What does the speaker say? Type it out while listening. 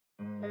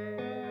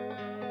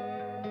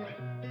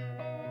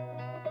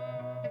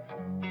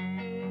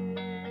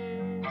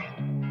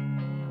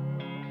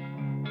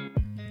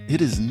It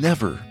has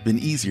never been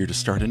easier to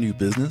start a new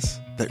business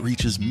that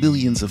reaches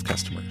millions of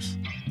customers.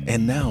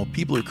 And now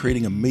people are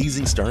creating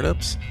amazing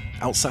startups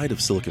outside of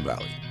Silicon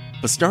Valley.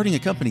 But starting a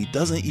company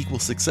doesn't equal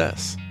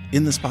success.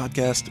 In this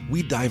podcast,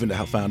 we dive into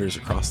how founders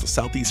across the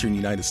southeastern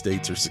United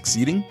States are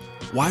succeeding,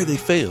 why they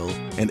fail,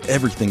 and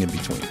everything in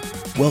between.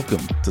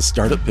 Welcome to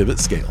Startup Pivot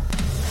Scale.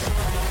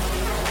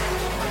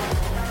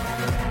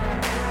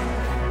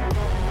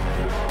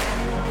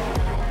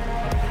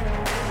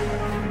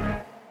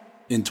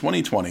 In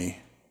 2020,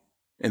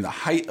 in the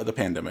height of the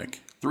pandemic,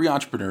 3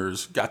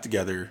 entrepreneurs got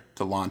together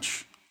to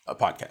launch a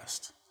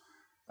podcast.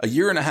 A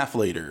year and a half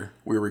later,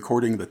 we were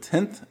recording the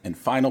 10th and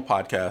final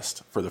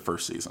podcast for the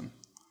first season.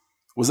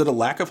 Was it a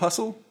lack of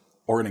hustle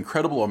or an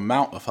incredible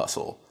amount of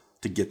hustle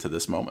to get to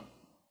this moment?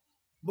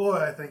 Boy,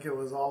 I think it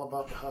was all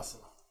about the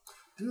hustle.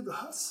 Do the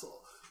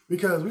hustle.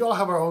 Because we all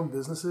have our own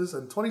businesses,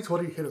 and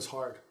 2020 hit us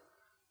hard.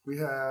 We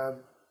had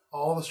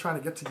all of us trying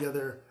to get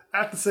together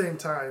at the same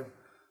time.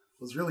 It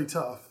was really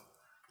tough.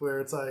 Where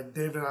it's like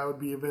David and I would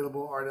be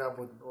available, Arnab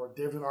wouldn't, or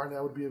David and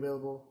Arnab would be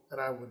available, and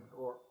I wouldn't,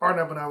 or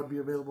Arnab and I would be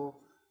available,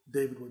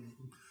 David wouldn't.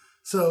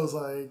 So it was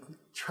like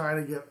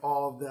trying to get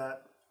all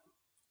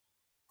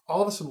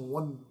of us in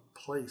one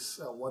place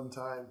at one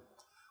time,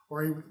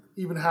 or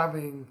even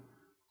having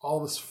all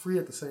of us free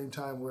at the same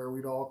time where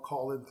we'd all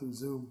call in through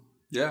Zoom.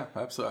 Yeah,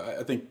 absolutely.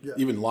 I think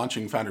even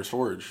launching Founders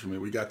Forge, I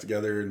mean, we got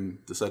together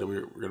and decided we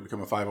were going to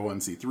become a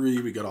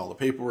 501c3. We got all the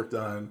paperwork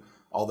done.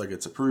 All that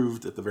gets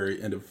approved at the very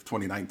end of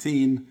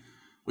 2019.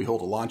 We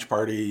hold a launch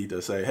party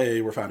to say, hey,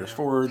 we're Founders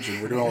Forge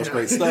and we're doing all this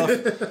great stuff.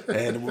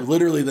 And we're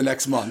literally the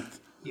next month,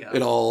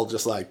 it all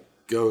just like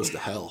goes to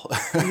hell.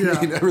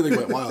 I mean, everything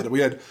went wild. And we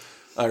had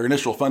our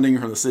initial funding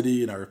from the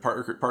city and our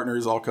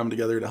partners all come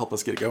together to help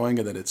us get going.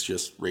 And then it's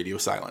just radio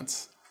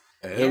silence.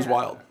 And it was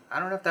wild. I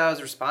don't know if that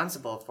was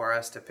responsible for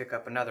us to pick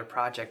up another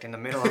project in the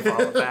middle of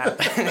all of that.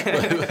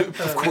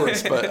 Of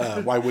course,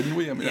 but why wouldn't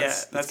we? I mean,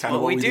 that's kind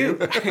of what we do.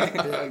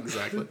 Yeah,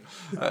 exactly.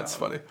 That's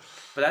funny.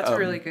 But that's a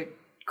really good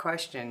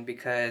question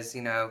because,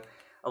 you know,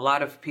 a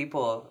lot of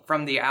people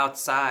from the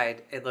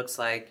outside, it looks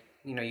like,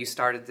 you know, you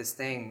started this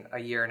thing a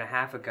year and a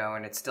half ago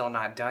and it's still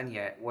not done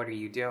yet. What are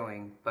you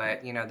doing?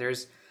 But, you know,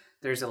 there's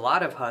a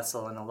lot of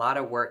hustle and a lot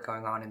of work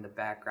going on in the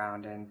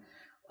background. And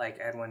like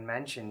Edwin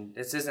mentioned,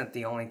 this isn't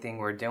the only thing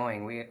we're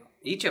doing.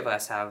 Each of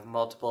us have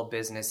multiple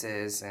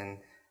businesses and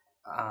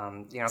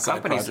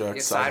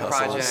companies, side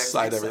projects,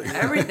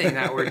 everything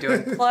that we're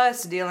doing,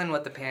 plus dealing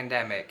with the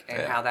pandemic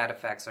and how that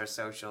affects our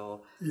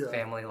social,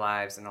 family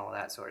lives, and all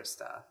that sort of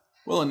stuff.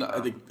 Well, and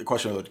I think the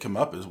question that would come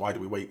up is why do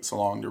we wait so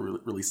long to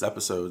release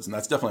episodes? And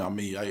that's definitely on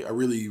me. I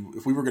really,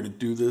 if we were going to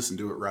do this and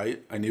do it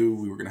right, I knew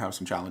we were going to have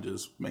some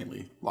challenges.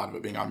 Mainly, a lot of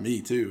it being on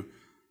me too,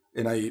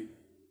 and I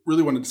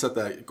really wanted to set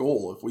that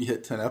goal. If we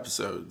hit 10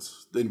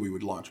 episodes, then we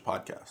would launch a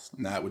podcast.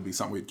 And that would be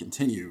something we'd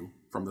continue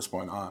from this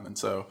point on. And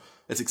so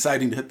it's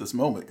exciting to hit this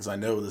moment because I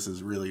know this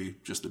is really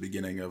just the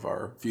beginning of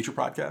our future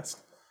podcast.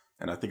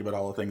 And I think about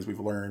all the things we've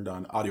learned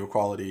on audio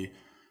quality.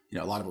 You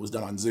know, a lot of it was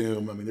done on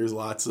Zoom. I mean, there's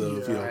lots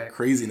of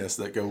craziness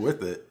that go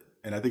with it.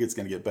 And I think it's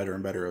going to get better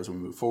and better as we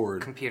move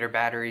forward. Computer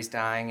batteries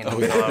dying in the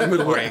middle of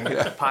recording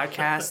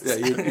podcasts.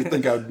 Yeah, you'd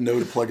think I would know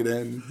to plug it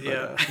in.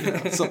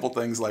 But, simple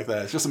things like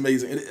that. It's just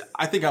amazing.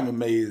 I think I'm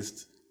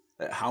amazed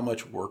at how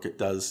much work it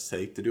does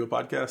take to do a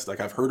podcast. Like,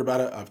 I've heard about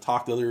it. I've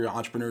talked to other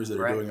entrepreneurs that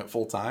are doing it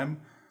full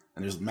time.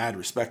 And there's mad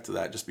respect to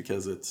that just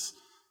because it's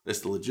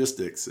the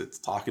logistics. It's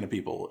talking to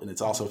people. And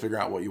it's also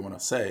figuring out what you want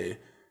to say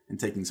and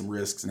taking some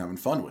risks and having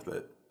fun with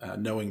it.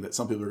 Knowing that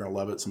some people are going to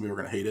love it, some people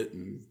are going to hate it.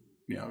 And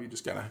you know, you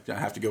just gotta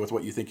have to go with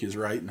what you think is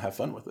right and have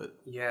fun with it.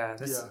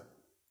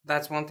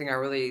 That's one thing I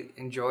really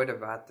enjoyed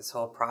about this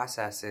whole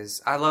process is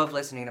I love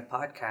listening to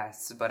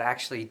podcasts, but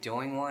actually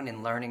doing one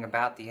and learning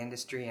about the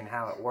industry and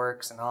how it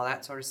works and all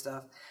that sort of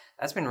stuff,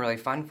 that's been really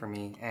fun for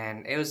me.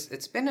 And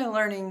it's been a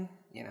learning,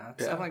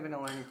 it's definitely been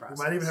a learning process.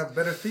 We might even have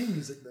better theme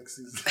music next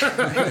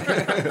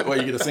season. What,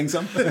 you gonna sing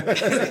some? I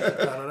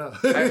don't know.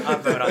 I'll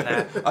vote on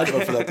that. I'd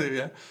vote for that too,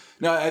 yeah.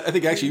 No, I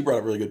think actually you brought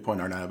up a really good point,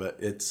 Arnab,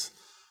 but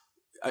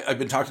I've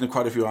been talking to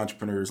quite a few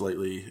entrepreneurs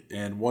lately,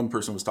 and one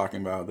person was talking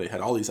about they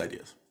had all these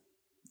ideas.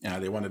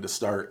 They wanted to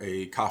start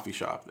a coffee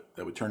shop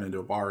that would turn into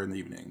a bar in the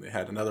evening. They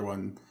had another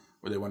one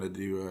where they wanted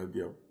to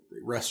do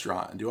a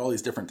restaurant and do all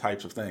these different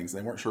types of things.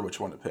 They weren't sure which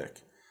one to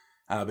pick.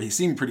 But he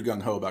seemed pretty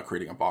gung-ho about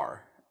creating a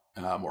bar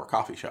or a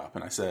coffee shop.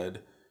 And I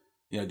said,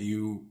 are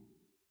you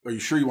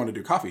sure you want to do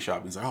a coffee shop?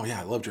 And he's like, oh,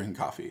 yeah, I love drinking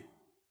coffee.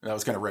 And that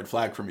was kind of a red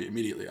flag for me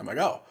immediately. I'm like,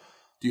 oh,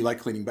 do you like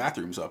cleaning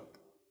bathrooms up,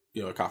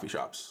 at coffee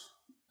shops?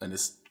 And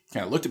this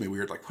kind of looked at me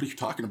weird, like, what are you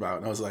talking about?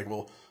 And I was like,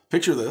 well,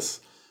 picture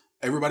this.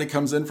 Everybody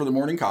comes in for the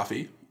morning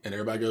coffee and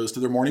everybody goes to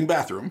their morning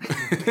bathroom.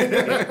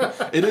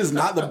 It is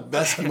not the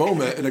best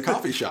moment in a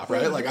coffee shop,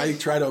 right? Like, I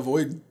try to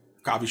avoid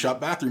coffee shop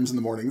bathrooms in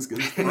the mornings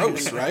because it's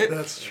gross, right?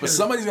 That's true. But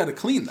somebody's got to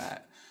clean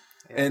that.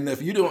 Yeah. And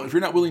if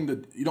you're not willing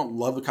to, you don't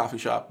love the coffee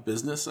shop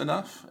business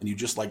enough and you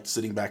just like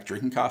sitting back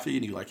drinking coffee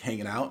and you like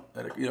hanging out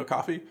at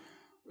coffee,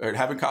 or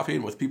having coffee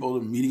and with people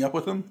and meeting up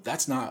with them,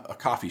 that's not a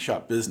coffee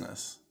shop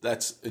business.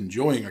 That's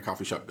enjoying a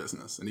coffee shop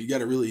business. And you got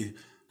to really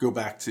go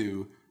back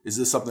to, is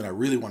this something I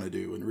really want to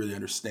do and really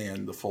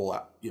understand the full,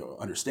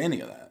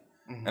 understanding of that?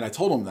 And I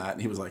told him that,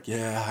 and he was like,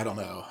 yeah, I don't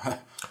know.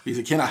 He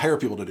said, can I hire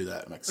people to do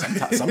that? I'm like,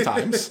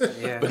 sometimes.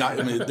 But not,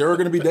 there are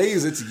going to be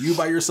days it's you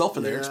by yourself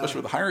in there,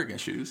 especially with the hiring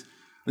issues.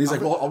 And he's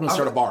like, well, I'm going to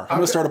start a bar. I'm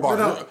going to start a bar.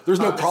 No,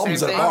 there's no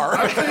problems at a bar.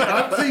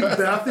 I've cleaned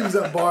bathrooms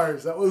at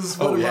bars. That was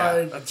one of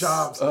my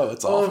jobs. Oh,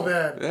 it's awful. Oh,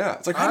 man. Yeah.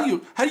 It's like, how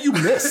do you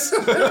miss?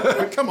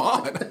 Come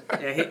on.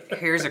 Yeah,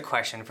 here's a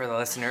question for the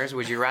listeners.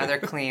 Would you rather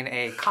clean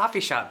a coffee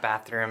shop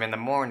bathroom in the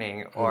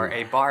morning or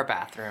a bar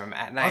bathroom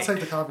at night? I'll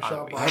take the coffee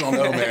shop. I don't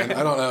know, man.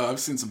 I don't know.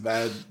 I've seen some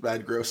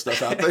bad, gross stuff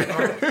out there.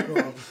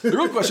 The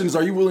real question is,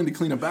 are you willing to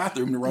clean a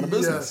bathroom to run a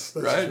business?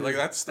 Yes, right? True. Like,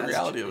 that's the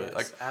reality of it.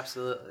 Like,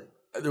 absolutely.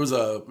 There was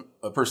a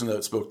person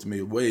that spoke to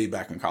me way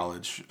back in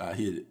college.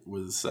 He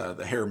was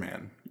the hair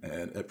man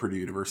at Purdue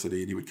University,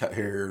 and he would cut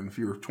hair. And if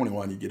you were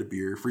 21, you'd get a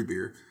beer, free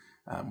beer.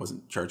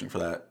 Wasn't charging for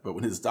that. But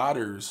when his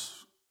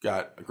daughters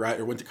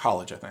went to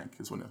college, I think,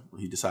 is when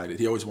he decided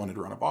he always wanted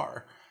to run a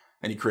bar.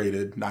 And he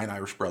created Nine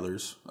Irish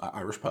Brothers,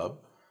 Irish Pub.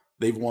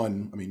 They've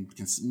won,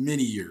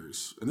 many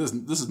years. And this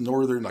is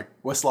northern, like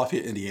West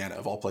Lafayette, Indiana,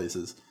 of all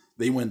places.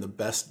 They win the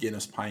best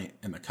Guinness pint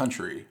in the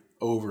country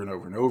over and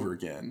over and over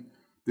again,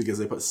 because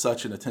they put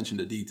such an attention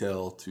to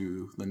detail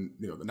to the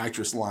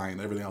nitrous line,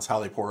 everything else,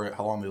 how they pour it,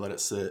 how long they let it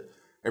sit,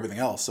 everything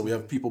else. So we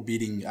have people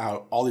beating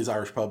out all these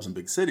Irish pubs in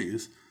big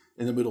cities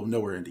in the middle of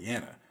nowhere,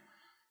 Indiana.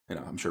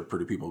 I'm sure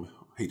Purdue people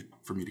hate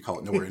for me to call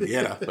it nowhere,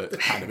 Indiana, but it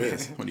kind of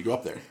is when you go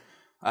up there.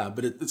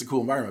 But it's a cool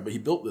environment. But he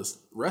built this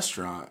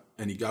restaurant,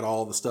 and he got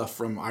all the stuff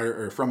from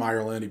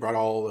Ireland. He brought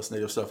all this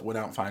native stuff, went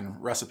out and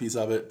found recipes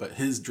of it. But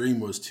his dream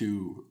was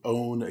to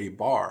own a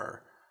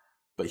bar.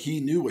 But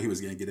he knew what he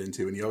was going to get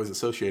into, and he always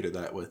associated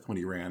that with when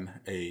he ran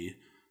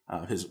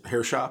his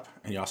hair shop,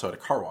 and he also had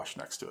a car wash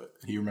next to it.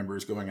 He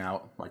remembers going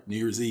out like New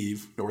Year's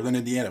Eve, northern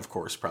Indiana, of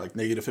course, probably like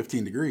negative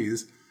 15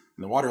 degrees,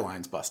 and the water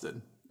line's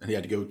busted, and he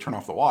had to go turn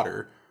off the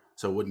water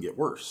so it wouldn't get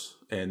worse.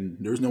 And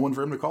there was no one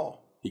for him to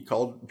call. He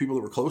called people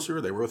that were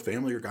closer. They were with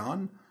family or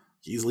gone.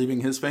 He's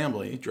leaving his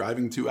family,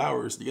 driving 2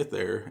 hours to get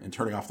there, and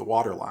turning off the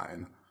water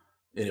line,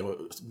 and it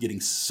was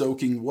getting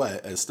soaking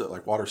wet as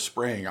like water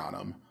spraying on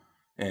him.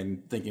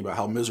 And thinking about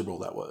how miserable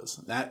that was.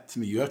 That, to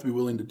me, you have to be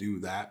willing to do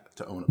that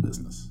to own a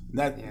business.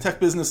 And tech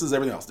business is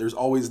everything else. There's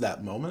always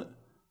that moment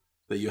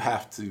that you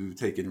have to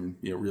take in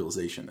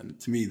realization. And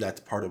to me, that's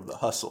part of the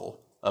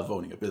hustle of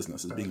owning a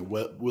business, is being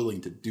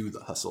willing to do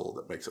the hustle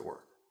that makes it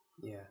work.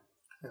 Yeah.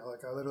 Yeah,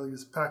 like I literally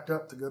just packed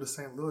up to go to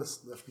St. Louis,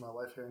 left my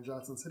wife here in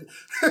Johnson City.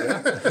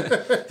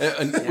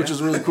 Which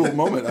is a really cool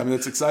moment.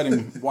 It's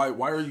exciting. Why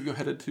are you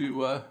headed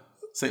to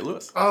St.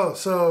 Louis?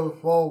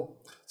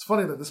 It's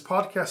funny that this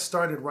podcast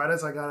started right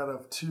as I got out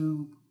of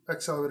 2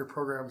 accelerator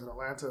programs in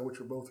Atlanta, which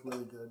were both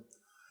really good.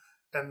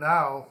 And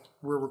now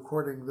we're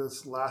recording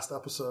this last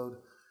episode,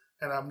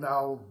 and I've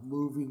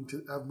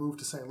moved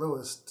to St.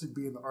 Louis to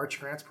be in the Arch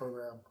Grants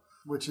program,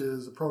 which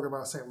is a program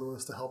out of St.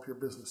 Louis to help your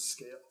business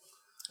scale.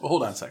 Well,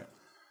 hold on a second.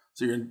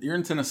 So you're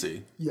in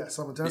Tennessee. Yes,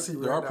 I'm in Tennessee.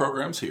 There are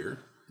programs here.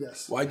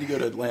 Yes. Why'd you go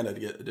to Atlanta to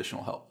get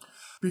additional help?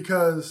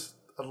 Because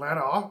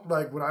Atlanta,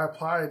 like when I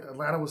applied,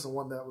 Atlanta was the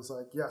one that was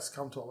like, yes,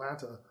 come to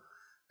Atlanta.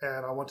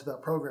 And I went to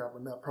that program,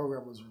 and that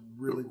program was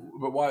really...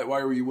 But why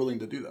were you willing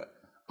to do that?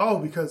 Oh,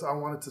 because I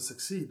wanted to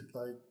succeed.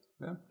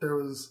 There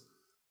was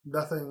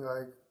nothing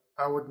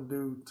I wouldn't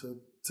do to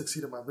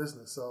succeed in my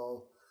business.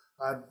 So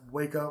I'd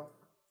wake up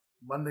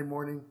Monday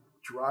morning,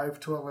 drive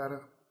to Atlanta.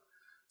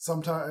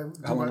 Sometimes...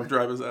 How long of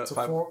drive is that? It's a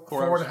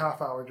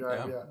 4.5 hour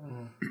drive, yeah.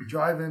 Mm-hmm.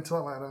 Drive into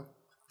Atlanta,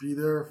 be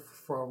there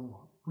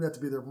we had to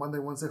be there Monday,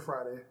 Wednesday,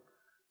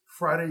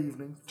 Friday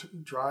evening,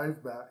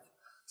 drive back.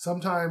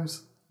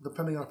 Sometimes...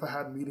 depending on if I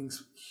had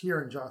meetings here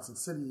in Johnson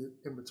City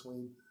in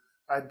between,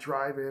 I'd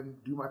drive in,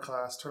 do my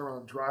class, turn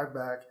around, drive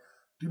back,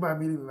 do my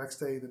meeting the next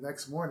day, the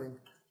next morning,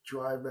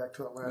 drive back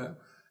to Atlanta.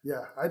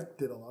 Yeah, I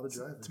did a lot of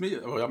driving. To me,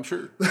 I'm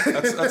sure.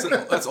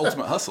 That's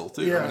ultimate hustle,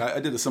 too. Yeah. I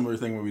did a similar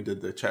thing when we did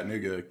the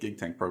Chattanooga Gig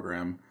Tank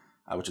program,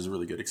 which is a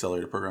really good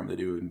accelerator program they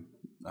do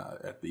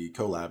at the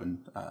CoLab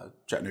in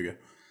Chattanooga.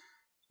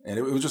 And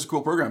it was just a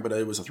cool program, but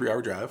it was a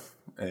 3-hour drive,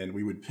 and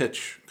we would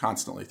pitch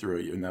constantly through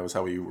it. And that was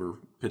how we were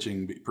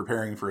pitching,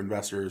 preparing for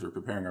investors or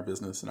preparing our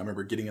business. And I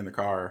remember getting in the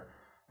car,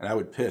 and I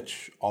would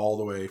pitch all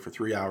the way for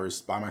 3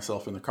 hours by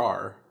myself in the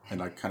car,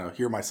 and I kind of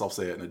hear myself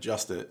say it and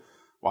adjust it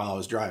while I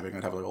was driving.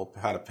 I'd have a little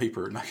pad of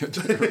paper, and I could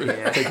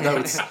take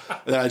notes. And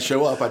then I'd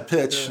show up, I'd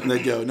pitch, and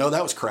they'd go, "No,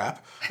 that was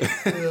crap." And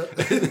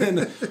then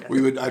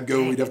we'd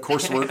have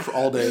coursework for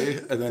all day,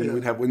 and then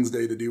we'd have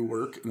Wednesday to do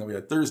work, and then we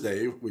had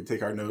Thursday, we'd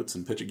take our notes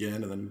and pitch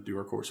again, and then do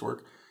our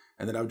coursework.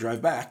 And then I would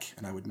drive back,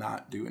 and I would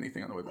not do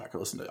anything on the way back. I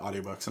listened to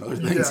audiobooks and other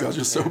things. I was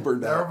just so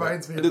burned out. That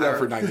reminds me. I did that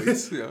for 9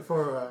 weeks. Yeah.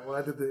 For when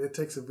I did the It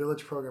Takes a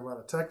Village program out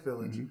of Tech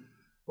Village,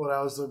 when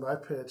I was doing my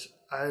pitch,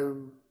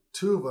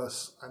 2 of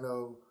us I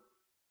know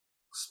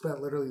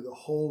spent literally the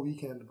whole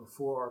weekend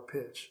before our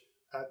pitch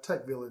at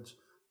Tech Village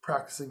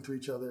practicing to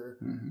each other,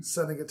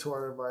 sending it to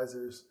our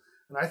advisors.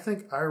 And I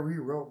think I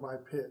rewrote my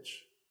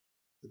pitch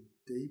the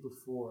day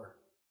before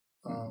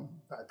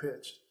I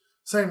pitched.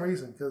 Same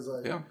reason, because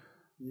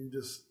You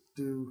just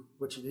do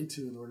what you need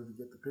to in order to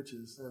get the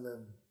pitches. And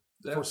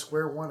then for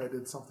Square One, I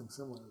did something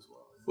similar as well.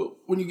 Well,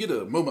 when you get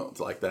a moment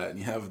like that and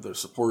you have the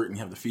support and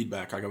you have the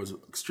feedback, like I was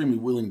extremely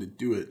willing to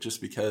do it just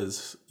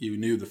because you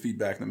knew the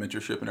feedback and the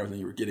mentorship and everything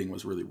you were getting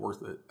was really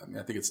worth it. I mean,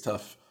 I think it's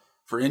tough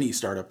for any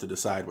startup to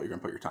decide what you're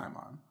going to put your time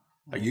on.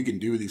 Like you can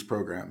do these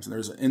programs and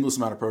there's an endless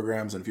amount of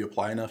programs. And if you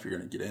apply enough, you're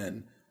going to get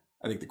in.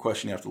 I think the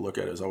question you have to look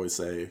at is always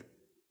say,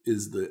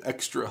 is the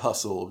extra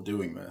hustle of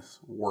doing this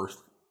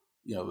worth,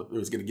 it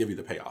was going to give you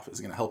the payoff? Is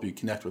it going to help you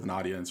connect with an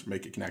audience or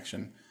make a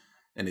connection?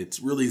 And it's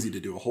really easy to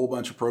do a whole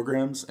bunch of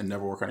programs and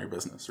never work on your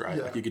business, right?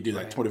 Yeah, like you could do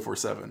that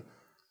 24/7.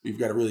 You've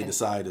got to really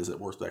decide, is it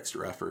worth the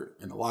extra effort?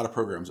 And a lot of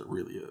programs, it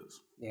really is.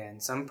 Yeah,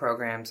 and some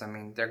programs, I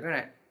mean, they're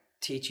going to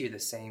teach you the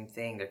same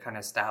thing. They're kind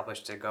of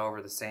established to go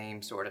over the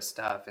same sort of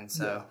stuff. And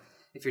so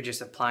if you're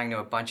just applying to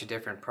a bunch of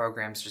different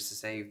programs just to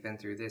say you've been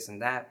through this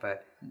and that,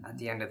 but at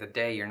the end of the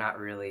day, you're not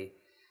really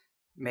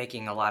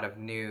making a lot of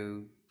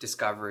new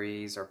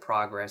discoveries or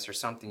progress or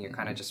something. You're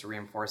kind of just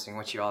reinforcing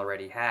what you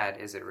already had.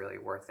 Is it really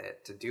worth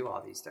it to do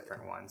all these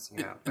different ones?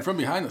 And from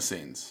behind the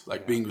scenes,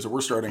 so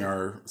we're starting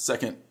our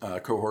second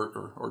cohort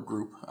or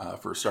group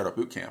for Startup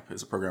Bootcamp.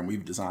 Is a program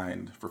we've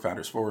designed for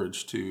Founders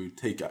Forge to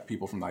take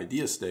people from the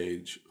idea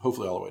stage,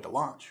 hopefully all the way to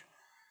launch.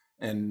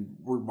 And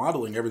we're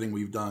modeling everything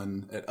we've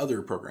done at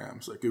other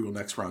programs like Google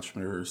Next for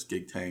Entrepreneurs,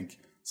 Gig Tank,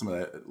 some of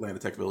the Atlanta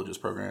Tech Villages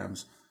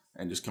programs,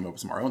 and just come up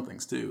with some of our own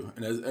things too.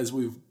 And as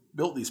we've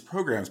built these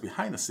programs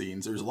behind the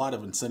scenes, there's a lot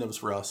of incentives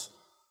for us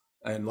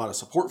and a lot of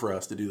support for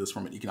us to do this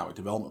from an economic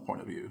development point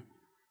of view.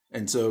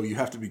 And so you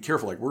have to be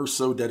careful. Like we're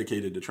so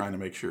dedicated to trying to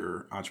make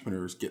sure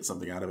entrepreneurs get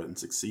something out of it and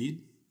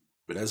succeed.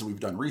 But as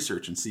we've done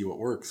research and see what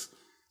works,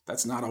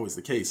 that's not always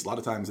the case. A lot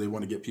of times they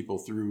want to get people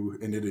through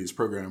into these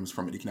programs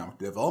from an economic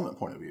development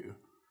point of view.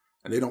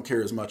 And they don't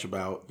care as much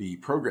about the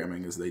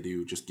programming as they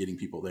do just getting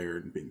people there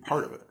and being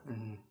part of it.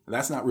 And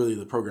that's not really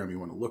the program you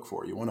want to look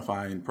for. You want to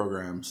find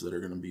programs that are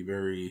going to be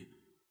very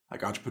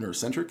entrepreneur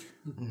centric.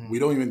 We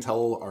don't even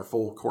tell our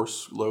full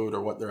course load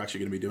or what they're actually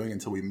going to be doing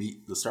until we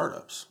meet the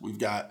startups. We've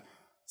got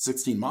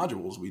 16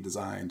 modules we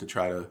designed to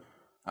try to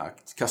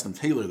custom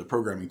tailor the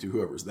programming to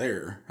whoever's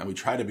there. And we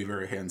try to be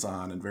very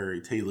hands-on and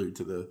very tailored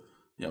to the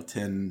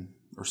 10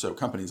 or so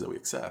companies that we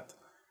accept.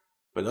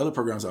 But other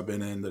programs I've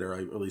been in that are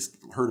at least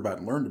heard about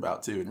and learned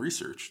about too and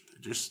researched,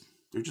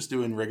 they're just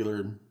doing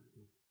regular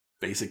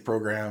basic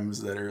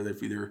programs that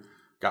they've either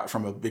got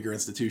from a bigger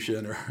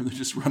institution or they're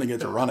just running it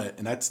to run it.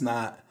 And that's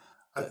not,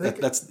 I think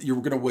you're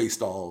going to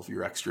waste all of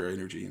your extra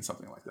energy in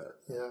something like that.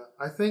 Yeah.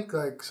 I think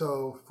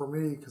so for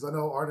me, because I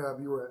know Arnab,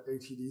 you were at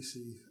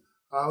ATDC,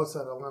 I was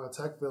at Atlanta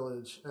Tech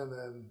Village, and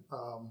then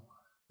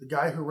the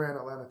guy who ran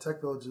Atlanta Tech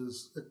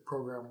Village's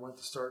program went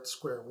to start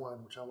Square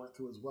One, which I went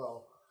through as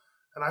well.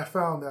 And I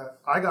found that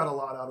I got a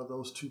lot out of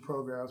those two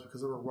programs because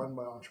they were run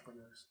by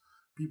entrepreneurs,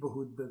 people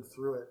who'd been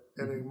through it.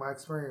 And in my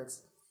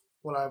experience,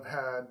 when I've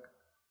had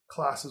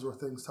classes or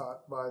things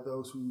taught by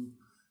those who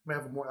may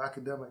have a more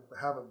academic but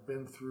haven't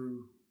been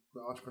through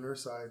the entrepreneur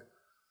side,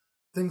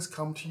 things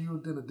come to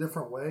you in a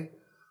different way.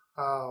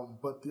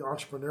 But the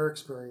entrepreneur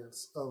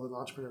experience of an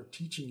entrepreneur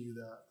teaching you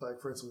that,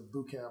 like for instance, with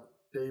Bootcamp,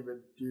 David,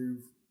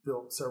 you've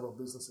built several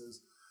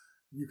businesses.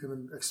 You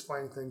can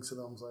explain things to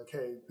them like,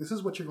 hey, this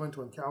is what you're going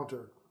to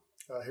encounter.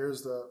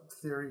 Here's the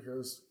theory,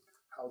 here's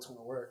how it's going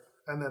to work.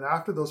 And then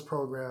after those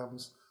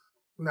programs,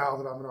 now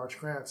that I'm in Arch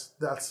Grants,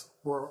 that's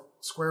where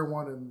Square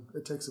One and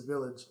It Takes a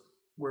Village,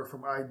 where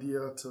from idea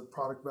to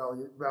product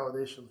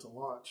validation to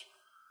launch.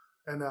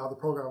 And now the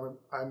program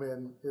I'm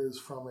in is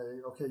from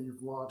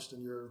you've launched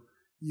and you're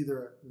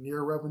either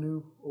near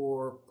revenue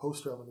or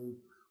post revenue.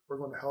 We're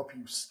going to help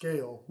you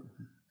scale.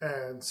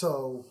 And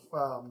so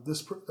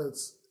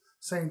it's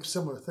same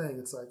similar thing.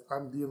 It's like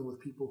I'm dealing with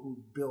people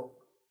who built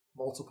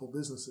multiple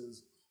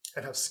businesses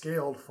and have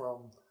scaled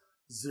from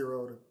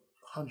 0 to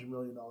 $100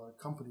 million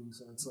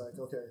companies. And it's like,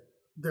 okay,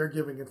 they're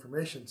giving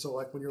information. So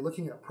like when you're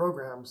looking at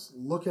programs,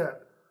 look at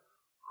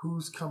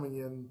who's coming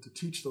in to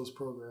teach those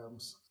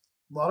programs.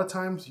 A lot of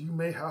times you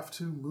may have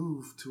to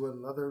move to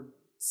another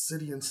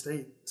city and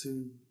state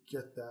to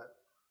get that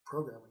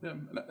programming. Yeah,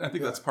 and I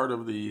think that's part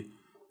of the,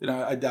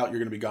 I doubt you're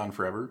going to be gone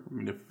forever. I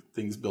mean, if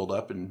things build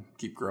up and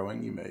keep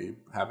growing, you may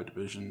have a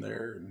division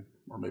there,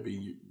 or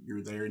maybe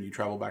you're there and you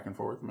travel back and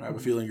forth. I mean, I have a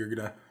feeling you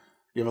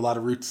have a lot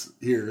of roots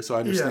here, so I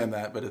understand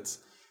that. But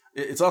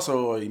it's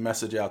also a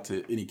message out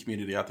to any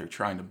community out there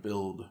trying to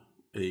build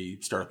a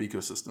startup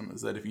ecosystem,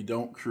 is that if you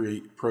don't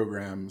create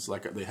programs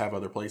like they have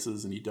other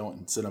places and you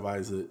don't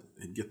incentivize it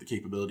and get the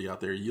capability out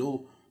there,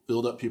 you'll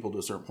build up people to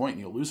a certain point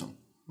and you'll lose them.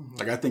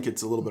 Like I think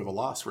it's a little bit of a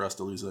loss for us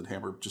to lose it at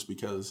Hamburg just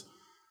because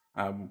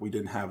we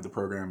didn't have the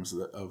programs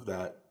of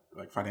that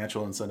like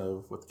financial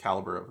incentive with the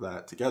caliber of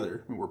that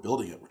together. I mean, we're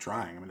building it, we're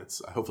trying. I mean,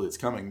 hopefully it's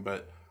coming,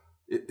 but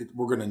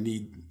we're going to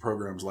need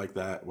programs like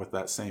that with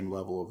that same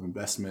level of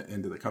investment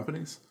into the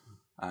companies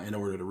in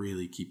order to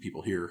really keep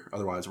people here.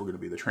 Otherwise, we're going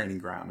to be the training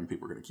ground and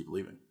people are going to keep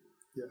leaving.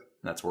 Yeah,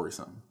 and that's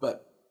worrisome.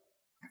 But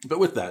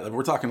with that,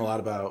 we're talking a lot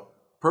about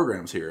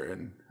programs here,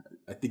 and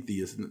I think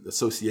the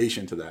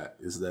association to that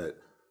is that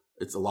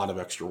it's a lot of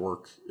extra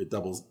work. It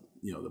doubles,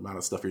 the amount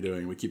of stuff you're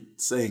doing. We keep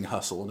saying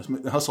hustle,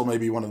 and hustle may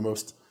be one of the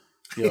most,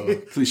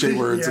 cliche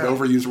words and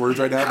overused words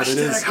right now, but it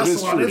is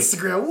hustle on true.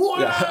 Instagram.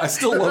 What? Yeah, I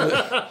still love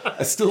it.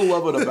 I still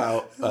love it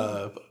about,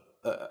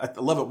 I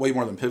love it way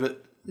more than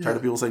pivot. I'm tired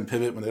of people saying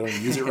pivot when they don't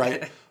even use it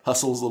right.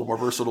 Hustle is a little more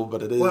versatile,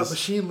 but it is. Well,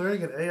 machine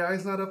learning and AI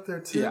is not up there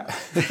too. Yeah.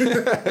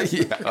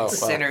 Yeah. Oh,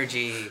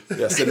 Synergy.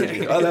 Yeah,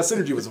 Synergy. Oh, that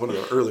Synergy was one of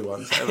the early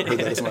ones. I haven't heard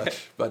that as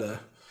much. But,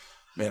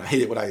 man, I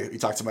hate it when you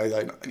talk to somebody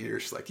like, you're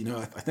just like,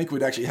 I think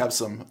we'd actually have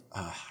some,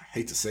 I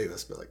hate to say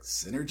this, but like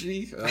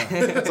synergy?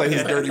 It's like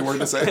this dirty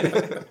word to say.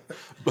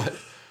 But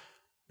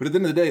at the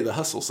end of the day, the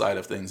hustle side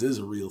of things is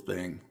a real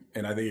thing.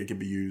 And I think it can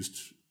be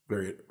used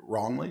very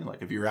wrongly.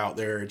 Like if you're out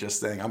there just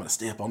saying, I'm going to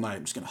stay up all night,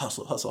 I'm just going to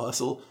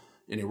hustle,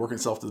 and you're working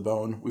yourself to the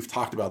bone. We've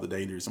talked about the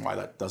dangers and why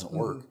that doesn't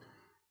work.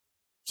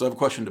 So I have a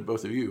question to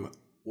both of you.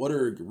 What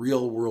are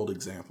real world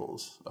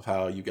examples of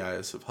how you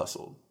guys have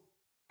hustled?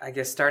 I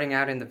guess starting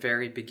out in the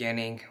very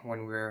beginning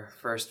when we were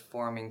first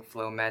forming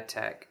Flow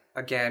MedTech,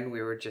 again,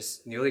 we were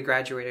just newly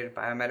graduated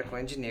biomedical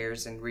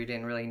engineers and we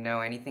didn't really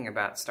know anything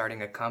about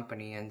starting a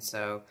company. And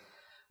so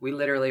we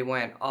literally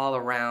went all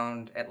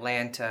around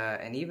Atlanta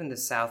and even the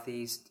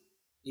Southeast,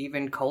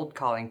 even cold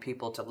calling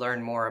people to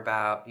learn more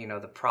about,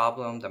 the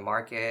problem, the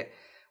market.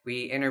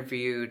 We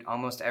interviewed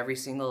almost every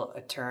single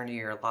attorney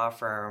or law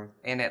firm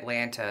in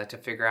Atlanta to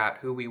figure out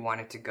who we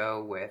wanted to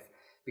go with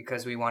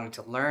because we wanted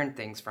to learn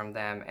things from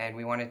them and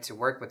we wanted to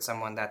work with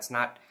someone that's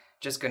not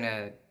just going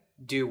to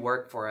do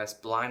work for us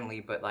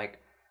blindly, but like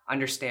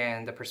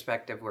understand the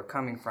perspective we're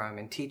coming from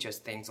and teach us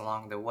things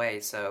along the way.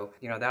 So,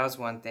 that was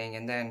one thing.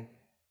 And then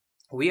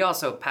we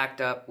also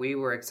packed up, we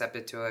were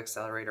accepted to an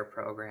accelerator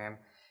program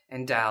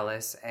in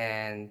Dallas,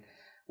 and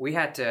we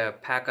had to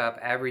pack up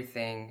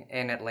everything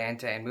in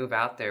Atlanta and move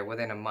out there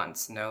within a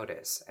month's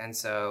notice. And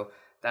so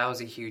that was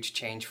a huge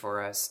change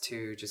for us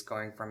too, just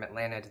going from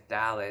Atlanta to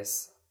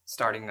Dallas,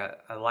 starting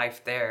a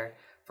life there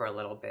for a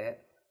little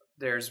bit.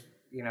 There's,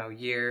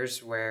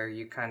 years where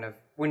you kind of,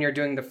 when you're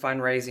doing the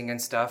fundraising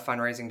and stuff,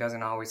 fundraising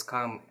doesn't always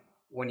come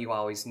when you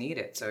always need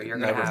it. So you're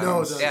going to have...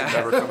 No, it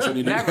never comes when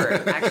you need it.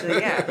 Never. Actually,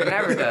 yeah, it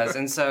never does.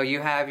 And so you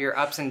have your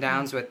ups and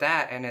downs with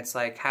that. And it's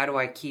like, how do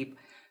I keep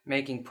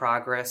making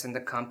progress in the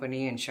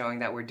company and showing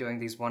that we're doing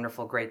these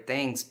wonderful, great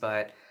things,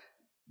 but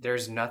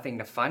there's nothing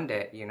to fund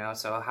it,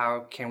 So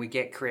how can we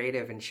get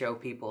creative and show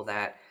people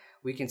that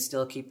we can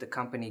still keep the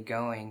company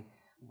going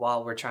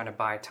while we're trying to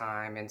buy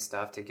time and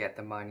stuff to get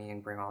the money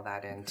and bring all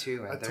that in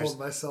too? And I told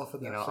myself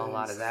in that phase, a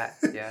lot of that,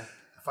 yeah.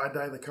 If I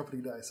die, the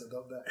company dies, so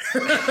don't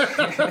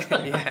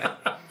die. Yeah.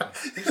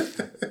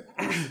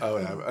 Oh,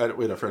 yeah.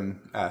 We had a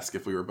friend ask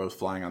if we were both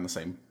flying on the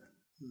same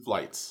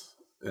flights.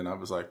 And I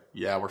was like,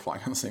 yeah, we're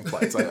flying on the same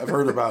flights. I've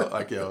heard about,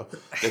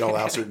 they don't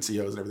allow certain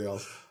CEOs and everything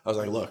else. I was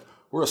like, look,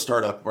 we're a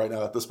startup right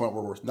now. At this point,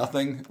 we're worth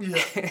nothing.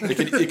 Yeah.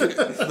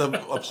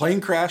 A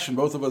plane crash and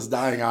both of us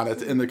dying on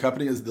it in the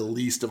company is the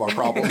least of our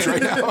problems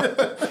right now.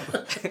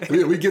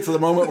 we get to the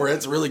moment where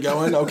it's really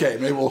going. Okay,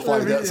 maybe we'll fly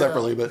that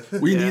separately, but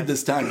we need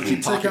this time to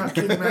keep talking. Take out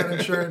Kingman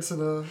Insurance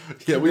and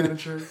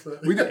insurance.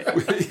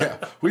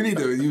 We need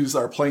to use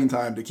our plane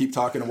time to keep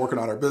talking and working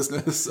on our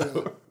business.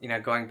 So.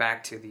 Going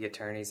back to the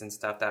attorneys and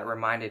stuff, that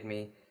reminded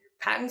me.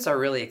 Patents are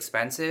really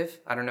expensive.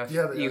 I don't know if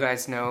you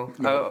guys know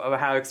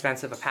how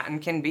expensive a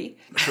patent can be.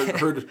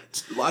 Heard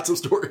lots of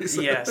stories.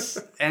 Yes.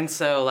 And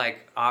so,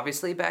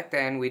 obviously back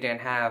then we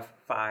didn't have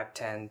 $5,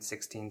 $10,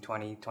 $16,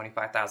 $20,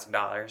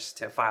 $25,000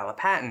 to file a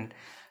patent.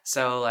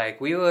 So,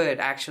 we would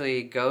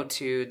actually go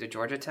to the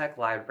Georgia Tech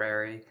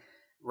library,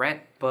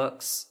 rent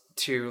books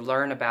to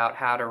learn about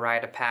how to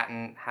write a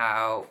patent,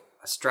 how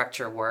a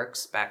structure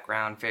works,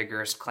 background,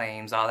 figures,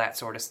 claims, all that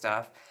sort of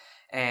stuff.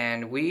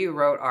 And we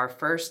wrote our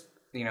first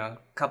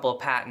couple of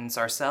patents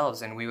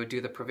ourselves, and we would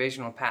do the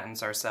provisional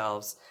patents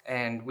ourselves.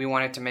 And we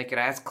wanted to make it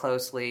as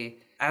close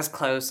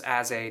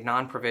as a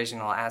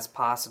non-provisional as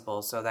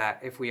possible, so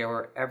that if we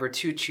were ever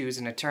to choose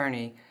an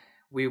attorney,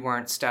 we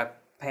weren't stuck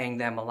paying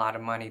them a lot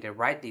of money to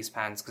write these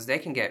patents, because they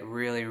can get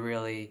really,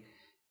 really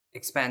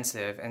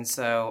expensive. And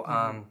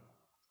so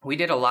we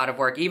did a lot of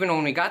work. Even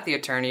when we got the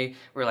attorney,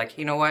 we were like,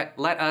 you know what,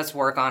 let us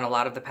work on a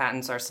lot of the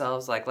patents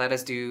ourselves. Let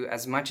us do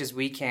as much as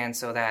we can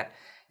so that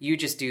you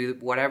just do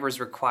whatever's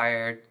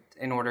required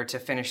in order to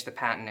finish the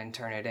patent and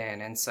turn it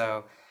in. And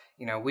so,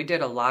 we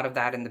did a lot of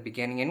that in the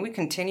beginning, and we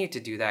continue to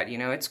do that.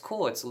 It's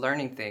cool. It's a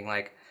learning thing.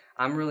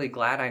 I'm really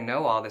glad I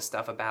know all this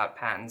stuff about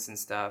patents and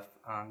stuff,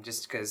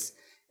 just because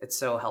it's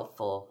so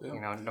helpful,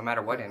 no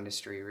matter what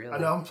industry, really. I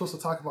know I'm supposed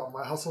to talk about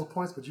my hustle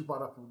points, but you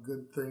brought up a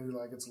good thing,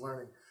 it's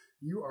learning.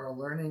 You are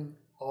learning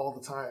all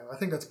the time. I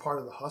think that's part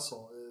of the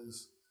hustle,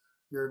 is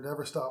you're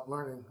never stop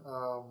learning.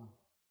 I'm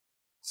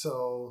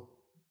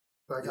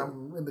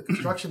in the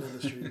construction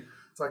industry.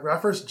 It's when I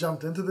first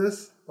jumped into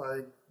this,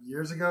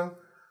 years ago,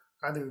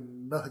 I knew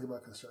nothing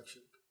about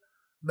construction.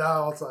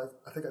 Now it's I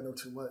think I know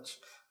too much.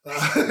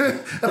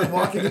 And I'm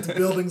walking into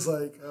buildings he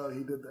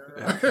did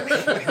that.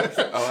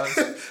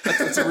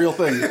 That's a real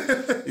thing.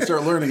 You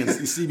start learning and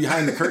you see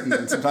behind the curtain,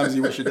 and sometimes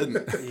you wish you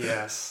didn't.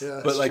 Yes.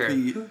 Yeah, but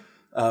true.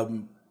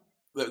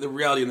 the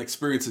reality and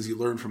experiences you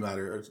learn from that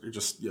are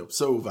just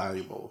so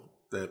valuable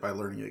that by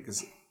learning it,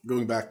 because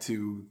going back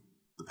to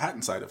the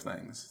patent side of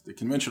things, the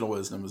conventional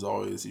wisdom is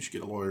always you should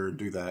get a lawyer and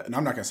do that. And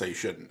I'm not going to say you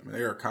shouldn't. I mean,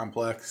 they are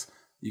complex.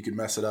 You can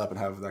mess it up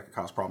and that could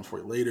cause problems for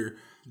you later.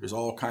 There's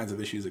all kinds of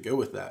issues that go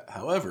with that.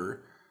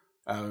 However,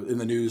 in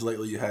the news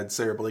lately, you had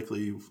Sarah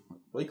Blakely,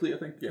 I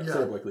think? Yeah.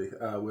 Sarah Blakely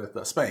with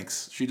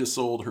Spanx. She just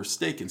sold her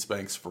stake in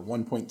Spanx for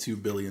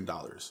 $1.2 billion,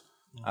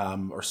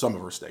 or some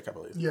of her stake, I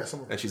believe. Yeah,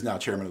 some of her. And she's now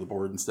chairman of the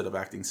board instead of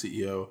acting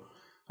CEO.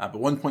 But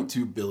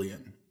 $1.2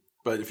 billion.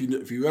 But if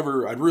you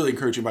ever, I'd really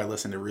encourage you by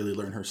listening to really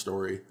learn her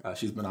story.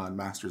 She's been on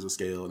Masters of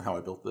Scale and How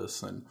I Built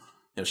This. And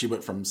she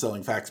went from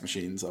selling fax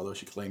machines, although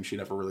she claimed she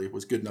never really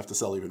was good enough to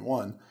sell even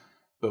one,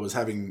 but was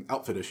having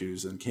outfit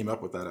issues and came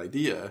up with that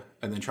idea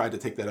and then tried to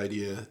take that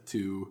idea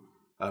to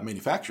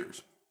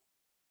manufacturers.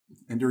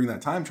 And during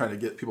that time, trying to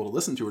get people to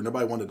listen to her,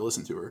 nobody wanted to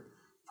listen to her,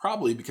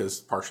 probably because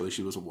partially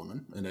she was a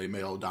woman in a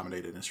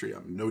male-dominated industry. I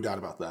have no doubt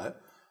about that.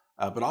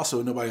 But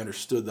also nobody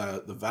understood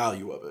the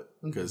value of it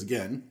because,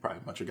 again, probably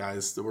a bunch of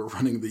guys that were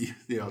running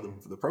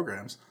the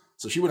programs.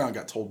 So she went out and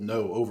got told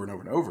no over and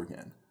over and over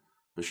again.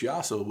 But she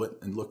also went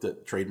and looked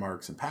at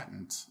trademarks and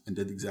patents and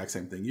did the exact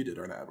same thing you did,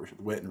 Arnab, where she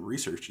went and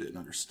researched it and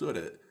understood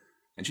it.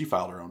 And she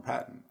filed her own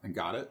patent and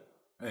got it.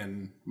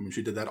 And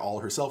she did that all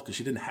herself because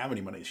she didn't have any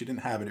money. She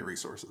didn't have any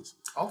resources.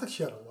 I don't think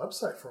she had a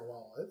website for a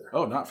while either.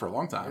 Oh, not for a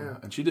long time. Yeah.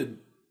 And she did,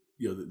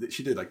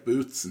 she did like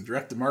booths and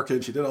direct to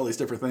market. She did all these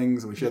different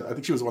things. And I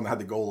think she was the one that had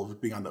the goal of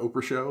being on the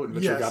Oprah show and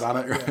eventually got on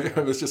it. Right? Yeah.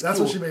 It was just that's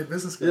cool. when she made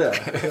business. Yeah.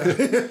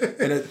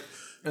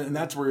 And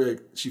that's where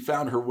she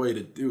found her way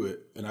to do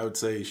it. And I would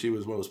say she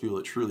was one of those people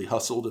that truly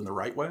hustled in the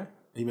right way,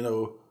 even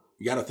though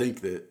you got to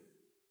think that,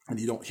 and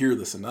you don't hear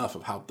this enough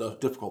of how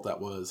difficult that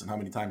was and how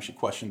many times she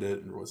questioned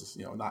it and was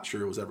not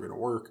sure it was ever going to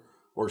work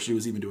or she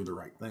was even doing the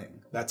right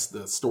thing. That's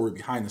the story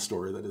behind the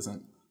story that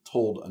isn't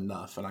told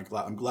enough. And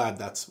I'm glad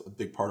that's a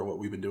big part of what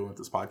we've been doing with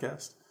this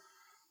podcast.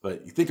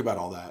 But you think about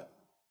all that,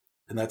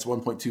 and that's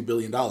 $1.2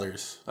 billion.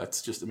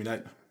 That's just,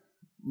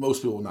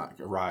 most people will not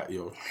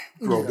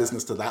grow a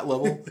business to that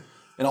level.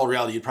 In all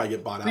reality, you'd probably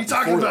get bought out. What are you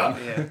talking about?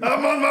 Yeah.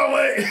 I'm on my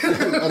way.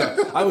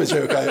 No, I always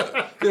joke.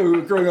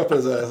 Growing up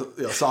as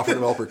a software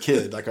developer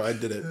kid, like I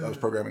did it. I was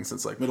programming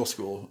since like middle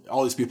school.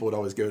 All these people would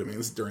always go to me.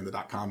 This is during the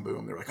 .com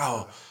boom. They're like,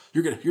 "Oh,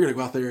 you're gonna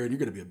go out there and you're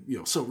gonna be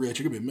so rich.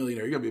 You're gonna be a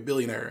millionaire. You're gonna be a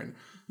billionaire." And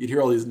you'd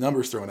hear all these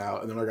numbers thrown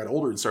out. And then when I got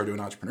older and started doing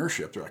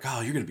entrepreneurship, they're like,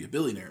 "Oh, you're gonna be a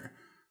billionaire."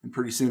 And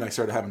pretty soon I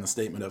started having the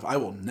statement of, "I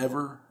will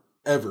never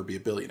ever be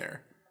a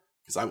billionaire."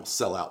 Because I will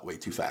sell out way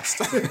too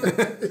fast.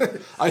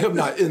 I am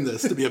not in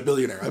this to be a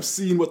billionaire. I've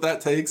seen what that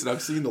takes, and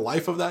I've seen the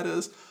life of that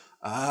is.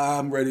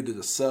 I'm ready to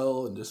just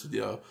sell and just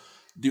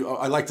do.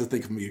 I like to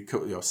think of me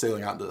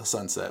sailing out into the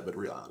sunset, but in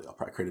reality, I'll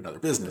probably create another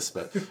business.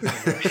 But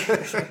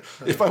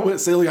if I went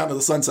sailing out into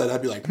the sunset,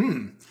 I'd be like,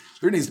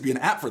 there needs to be an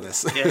app for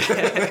this. Yeah.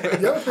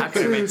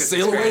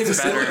 Sail away,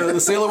 the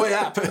Sail Away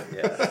app.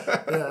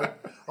 Yeah.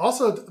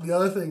 Also, the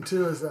other thing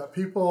too is that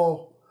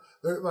people,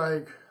 they're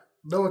like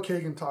Noah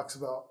Kagan talks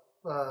about.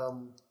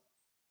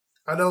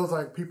 I know it's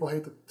like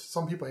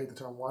some people hate the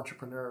term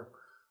entrepreneur,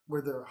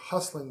 where they're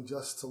hustling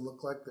just to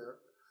look like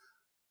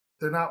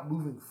they're not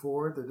moving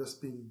forward. They're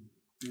just being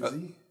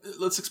busy.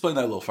 Let's explain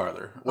that a little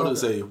farther. What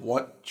is a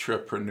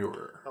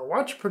entrepreneur? A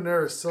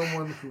entrepreneur is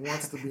someone who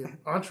wants to be an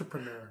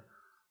entrepreneur,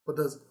 but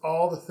does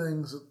all the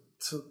things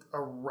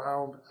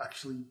around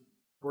actually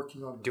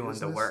working on doing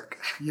business. The work.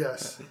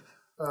 Yes.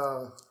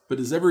 But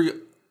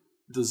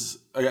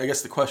I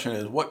guess the question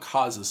is, what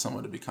causes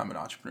someone to become an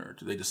entrepreneur?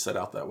 Do they just set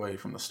out that way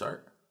from the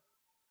start?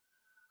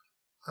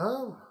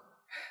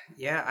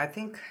 Yeah, I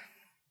think,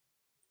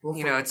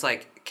 it's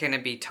like, can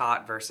it be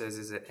taught versus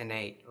is it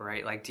innate,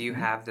 right? Like, do you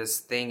have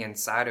this thing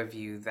inside of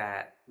you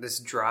this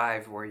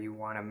drive where you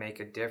want to make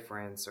a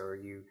difference or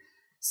you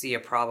see a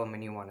problem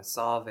and you want to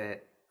solve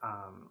it?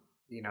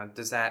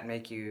 Does that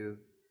make you,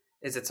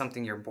 is it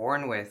something you're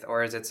born with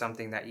or is it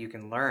something that you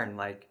can learn?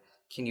 Like,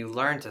 can you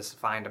learn to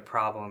find a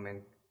problem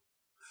and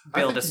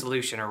build a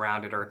solution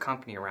around it or a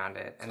company around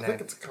it? And I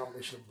think it's a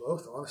combination of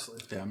both, honestly.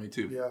 Yeah, me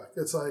too. Yeah,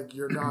 it's like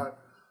you're not.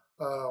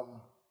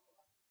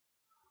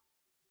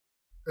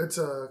 It's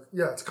a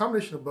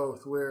combination of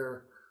both.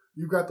 Where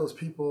you've got those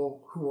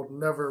people who will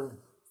never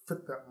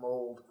fit that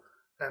mold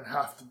and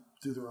have to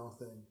do their own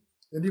thing,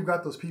 and you've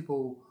got those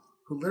people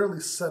who literally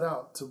set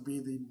out to be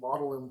the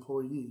model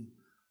employee,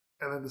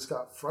 and then just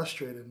got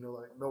frustrated and they're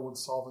like, "No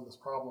one's solving this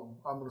problem.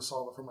 I'm going to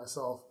solve it for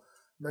myself."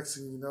 Next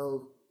thing you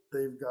know,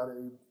 they've got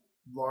a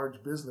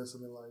large business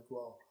and they're like,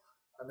 well,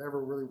 I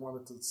never really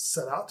wanted to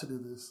set out to do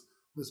this.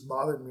 This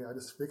bothered me. I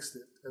just fixed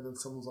it. And then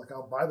someone's like,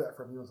 I'll buy that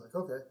from you. I was like,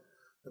 okay.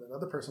 And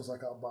another person's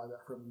like, I'll buy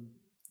that from you.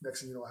 Next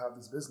thing you know, I have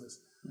this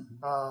business.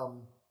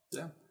 Well,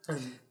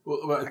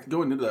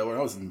 going into that, when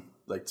I was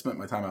spent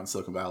my time out in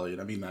Silicon Valley,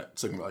 and I mean that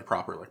Silicon Valley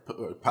proper, like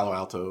Palo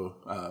Alto,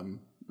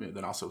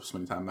 then also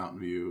spending time in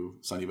Mountain View,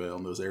 Sunnyvale,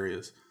 and those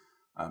areas.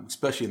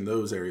 Especially in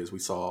those areas, we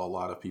saw a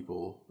lot of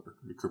people, or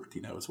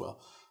Cupertino as well.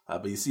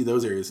 But you see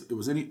those areas, it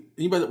was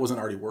anybody that wasn't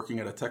already working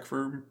at a tech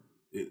firm,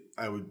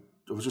 I would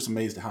was just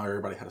amazed at how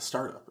everybody had a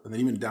startup. And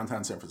then even in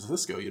downtown San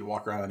Francisco, you'd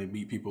walk around and you'd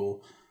meet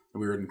people. And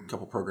we were in a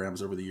couple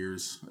programs over the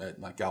years at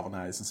like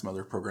Galvanize and some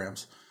other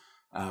programs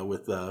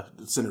with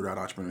centered around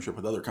entrepreneurship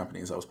with other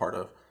companies I was part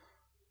of.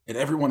 And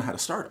everyone had a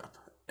startup.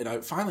 And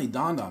it finally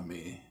dawned on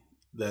me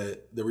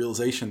that the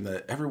realization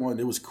that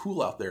it was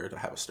cool out there to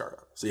have a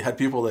startup. So you had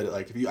people that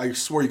like, I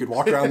swore you could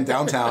walk around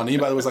downtown,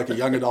 anybody that was like a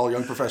young adult,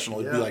 young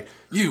professional, you'd be like,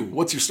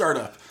 what's your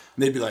startup?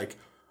 And they'd be like,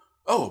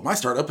 oh, my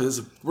startup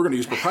is we're going to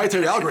use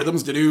proprietary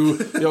algorithms to do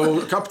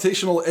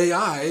computational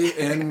AI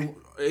and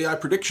AI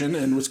prediction,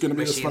 and it's going to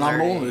be this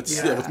phenomenal. Learning.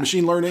 It's with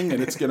machine learning, and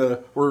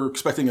we're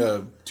expecting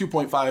a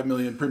 $2.5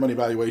 million pre-money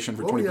valuation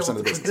for 20% of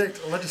the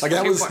business. Like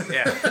that was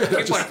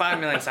 2.5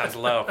 million sounds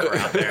low for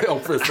out there. Oh,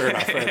 fair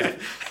enough.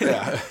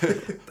 Yeah,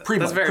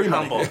 that's very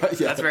humble.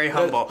 That's very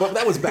humble. But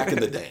that was back in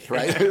the day,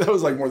 right? That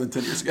was like more than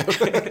 10 years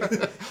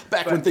ago.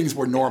 Back when things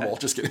were normal.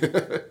 Just kidding.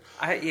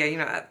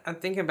 I'm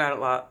thinking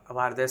about a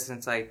lot of this, and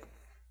it's like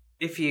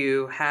if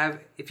you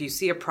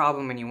see a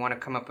problem and you want to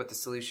come up with a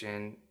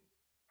solution,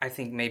 I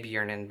think maybe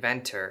you're an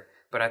inventor,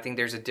 but I think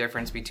there's a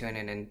difference between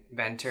an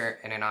inventor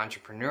and an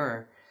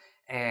entrepreneur.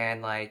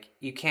 And like,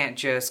 you can't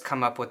just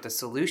come up with the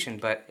solution,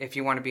 but if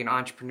you want to be an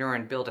entrepreneur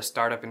and build a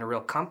startup and a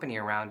real company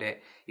around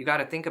it, you got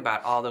to think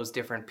about all those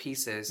different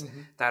pieces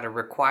that are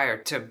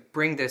required to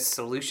bring this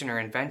solution or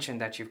invention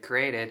that you've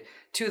created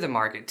to the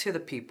market, to the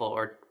people,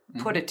 or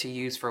put it to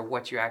use for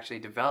what you actually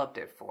developed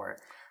it for.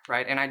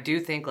 Right. And I do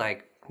think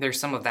like there's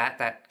some of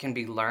that can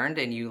be learned,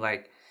 and you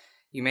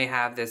may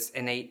have this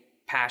innate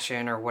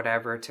passion or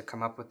whatever to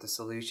come up with the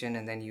solution,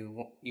 and then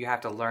you have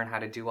to learn how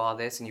to do all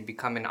this, and you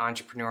become an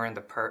entrepreneur in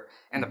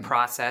the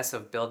process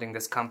of building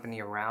this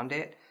company around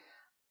it.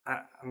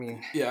 I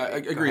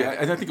agree.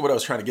 I think what I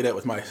was trying to get at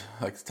with my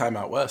time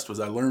out west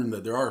was I learned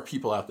that there are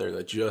people out there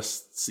that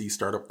just see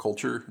startup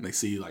culture, and they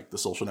see like the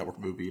Social Network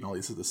movie and all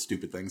these the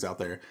stupid things out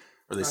there,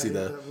 or they see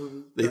they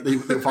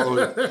follow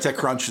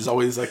TechCrunch is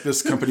always like,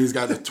 this company's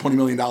got $20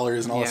 million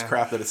and all this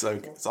crap that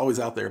it's always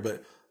out there.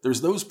 But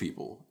there's those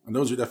people, and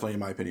those are definitely, in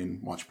my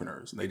opinion,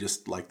 entrepreneurs, and they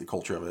just like the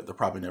culture of it. They're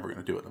probably never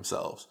going to do it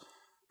themselves.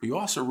 But you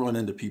also run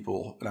into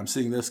people, and I'm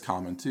seeing this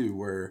common too,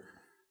 where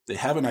they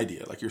have an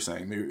idea, like you're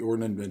saying, or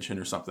an invention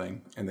or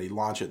something, and they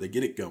launch it, they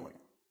get it going,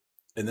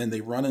 and then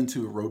they run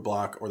into a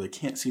roadblock, or they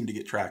can't seem to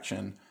get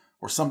traction,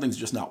 or something's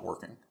just not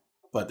working,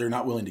 but they're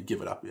not willing to give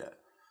it up yet.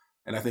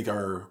 And I think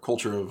our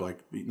culture of like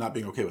not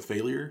being okay with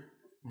failure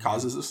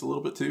causes this a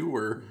little bit too,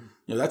 where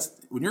that's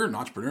when you're in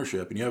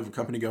entrepreneurship and you have a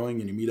company going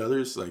and you meet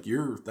others, like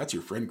that's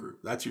your friend group,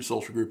 that's your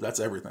social group, that's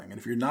everything. And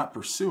if you're not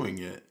pursuing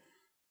it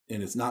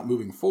and it's not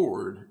moving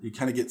forward, you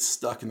kind of get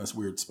stuck in this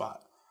weird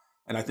spot.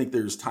 And I think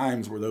there's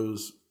times where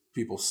those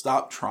people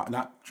stop trying.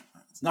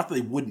 It's not that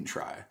they wouldn't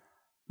try.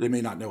 They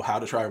may not know how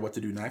to try or what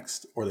to do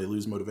next, or they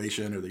lose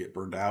motivation, or they get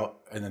burned out,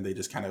 and then they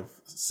just kind of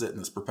sit in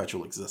this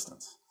perpetual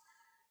existence.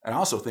 And I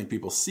also think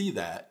people see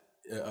that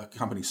a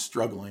company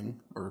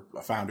struggling or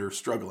a founder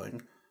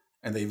struggling,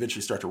 and they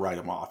eventually start to write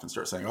them off and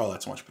start saying, "Oh,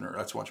 that's an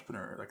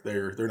entrepreneur. Like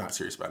they're not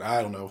serious about it.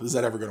 I don't know, is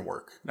that ever going to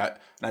work?" And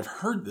I've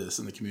heard this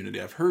in the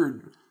community. I've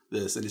heard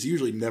this, and it's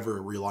usually never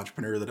a real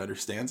entrepreneur that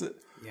understands it.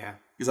 Yeah.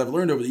 Because I've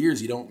learned over the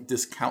years, you don't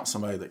discount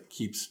somebody that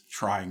keeps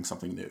trying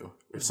something new.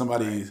 If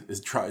somebody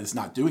is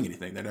not doing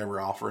anything, they're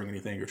never offering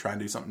anything or trying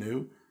to do something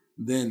new,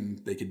 then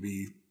they could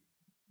be.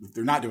 If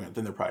they're not doing it,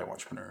 then they're probably an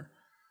entrepreneur.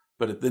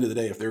 But at the end of the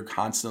day, if they're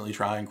constantly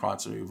trying,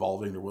 constantly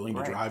evolving, they're willing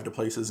to drive to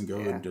places and go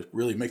and just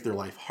really make their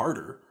life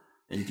harder,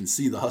 and you can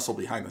see the hustle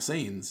behind the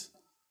scenes,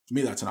 to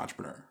me, that's an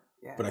entrepreneur.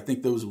 Yeah. But I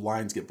think those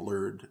lines get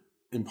blurred.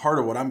 And part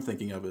of what I'm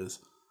thinking of is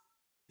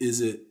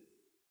it,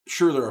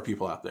 sure, there are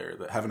people out there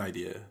that have an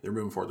idea, they're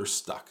moving forward, they're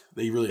stuck.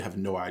 They really have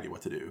no idea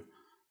what to do.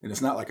 And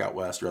it's not like out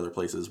west or other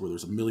places where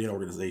there's a million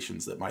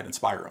organizations that might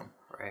inspire them.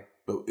 Right.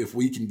 But if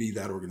we can be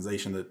that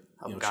organization that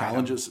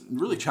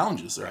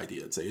challenges their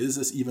idea and say, is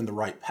this even the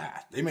right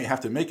path? They may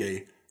have to make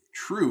a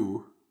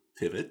true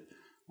pivot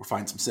or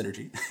find some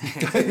synergy.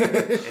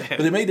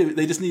 But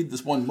they just need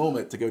this one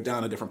moment to go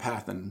down a different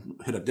path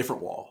and hit a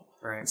different wall,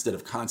 instead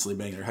of constantly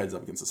banging their heads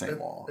up against the same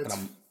wall.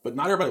 But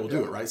not everybody will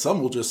do it, right?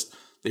 Some will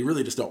they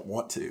really just don't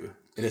want to.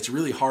 And it's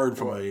really hard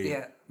from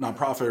a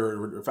nonprofit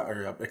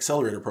or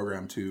accelerator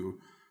program to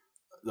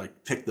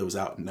pick those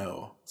out and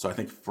know. So I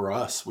think for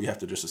us, we have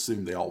to just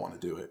assume they all want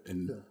to do it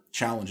and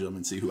challenge them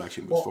and see who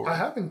actually moves forward. I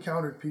have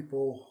encountered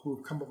people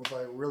who've come up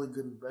with really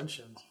good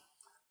inventions,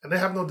 and they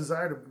have no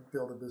desire to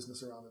build a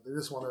business around it. They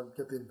just want to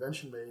get the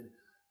invention made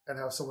and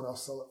have someone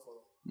else sell it for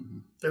them.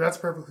 Mm-hmm. And that's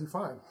perfectly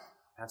fine.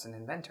 That's an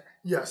inventor.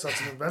 Yes,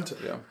 that's an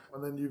inventor.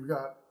 And then you've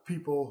got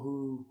people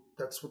who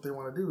that's what they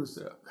want to do is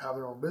have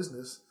their own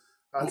business.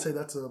 I'd say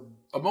that's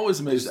I'm always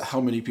amazed at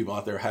how many people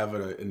out there have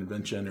an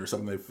invention or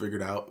something they've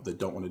figured out that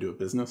don't want to do a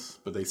business,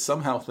 but they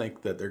somehow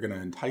think that they're going to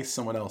entice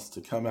someone else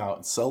to come out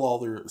and sell all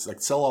their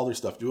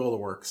stuff, do all the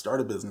work, start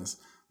a business,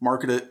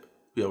 market it,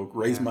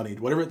 raise money,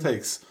 whatever it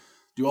takes,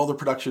 do all the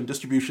production,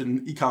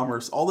 distribution,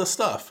 e-commerce, all this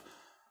stuff.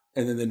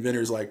 And then the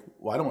inventor's like,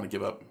 well, I don't want to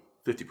give up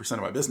 50% of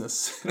my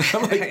business.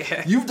 I'm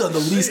like, you've done the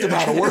least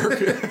amount of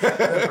work.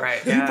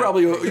 Right. You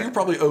probably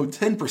owe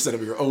 10%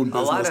 of your own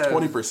business,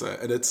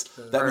 20%. And it's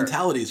that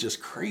mentality is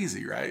just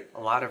crazy, right?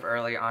 A lot of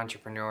early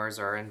entrepreneurs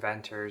or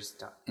inventors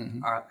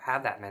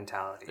have that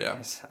mentality.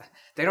 Yeah.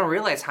 They don't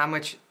realize how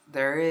much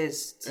there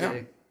is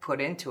to put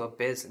into a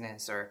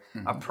business or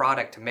a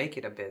product to make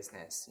it a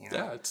business. You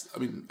know?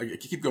 Yeah, I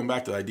keep going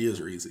back to ideas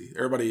are easy.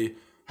 Everybody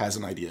has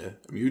an idea.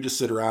 I mean, you just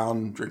sit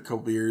around, drink a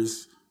couple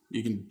beers,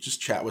 you can just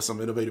chat with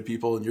some innovative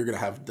people and you're going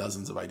to have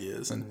dozens of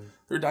ideas, and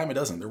they're a dime a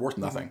dozen. They're worth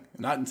nothing.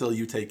 Not until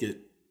you take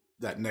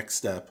that next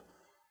step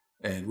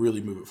and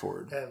really move it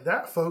forward. And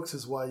that, folks,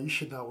 is why you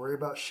should not worry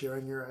about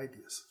sharing your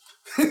ideas.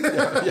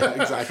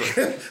 yeah, exactly.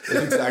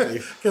 Exactly.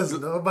 Because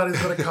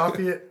nobody's going to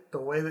copy it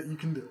the way that you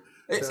can do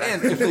it.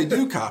 And if they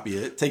do copy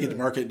it, take it to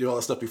market and do all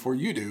that stuff before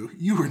you do,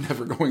 you were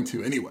never going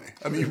to anyway.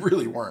 I mean, you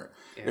really weren't.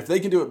 Yeah. If they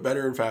can do it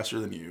better and faster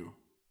than you,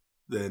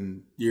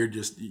 then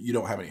you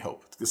don't have any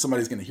hope, because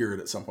somebody's going to hear it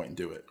at some point and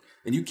do it.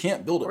 And you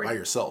can't build it by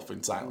yourself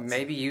in silence.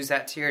 Maybe use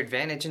that to your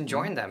advantage and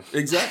join them.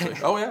 Exactly.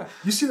 Oh, yeah.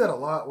 You see that a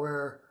lot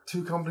where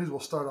two companies will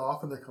start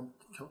off and they're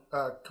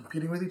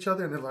competing with each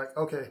other, and they're like,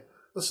 okay,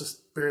 let's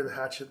just bury the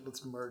hatchet,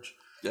 let's merge.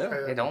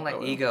 Yeah. They don't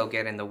let ego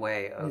get in the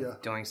way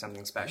of doing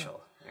something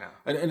special. Yeah.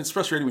 And it's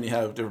frustrating when you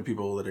have different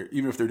people that are,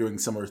 even if they're doing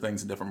similar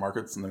things in different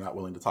markets and they're not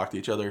willing to talk to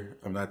each other.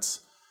 I mean,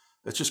 that's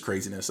just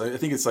craziness. I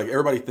think it's like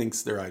everybody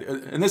thinks their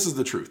idea, and this is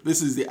the truth.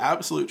 This is the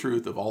absolute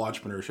truth of all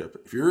entrepreneurship.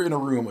 If you're in a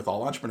room with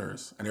all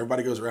entrepreneurs and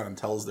everybody goes around and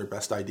tells their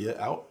best idea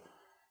out,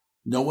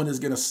 no one is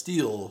going to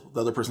steal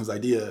the other person's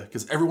idea,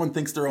 because everyone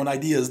thinks their own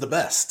idea is the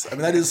best. I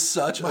mean, that is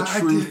such a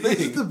true thing.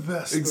 It's the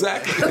best.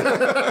 Exactly.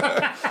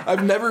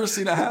 I've never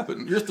seen it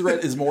happen. Your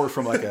threat is more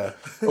from like a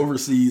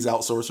overseas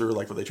outsourcer,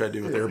 like what they try to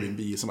do with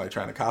Airbnb, somebody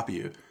trying to copy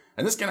you.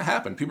 And this is going to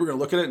happen. People are going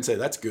to look at it and say,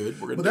 that's good.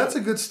 We're going to do it. But that's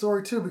a good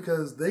story, too,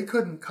 because they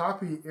couldn't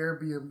copy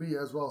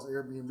Airbnb as well as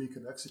Airbnb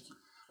could execute.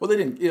 Well, they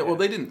didn't. Yeah, well,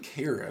 they didn't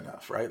care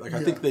enough, right? Like,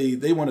 I think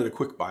they wanted a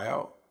quick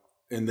buyout.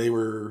 And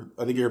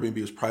I think Airbnb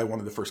was probably one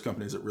of the first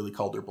companies that really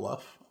called their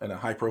bluff and a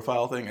high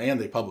profile thing. And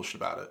they published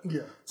about it.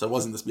 Yeah. So it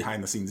wasn't this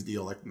behind the scenes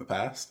deal like in the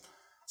past.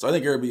 So I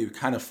think Airbnb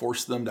kind of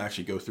forced them to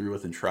actually go through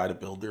with and try to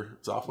build their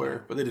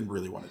software. But they didn't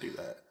really want to do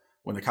that.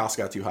 When the cost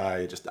got too high,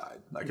 it just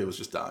died. Like, it was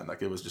just done.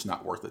 Like, it was just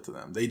not worth it to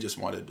them. They just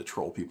wanted to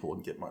troll people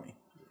and get money.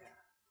 Yeah.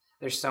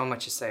 There's so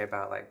much to say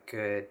about like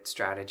good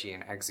strategy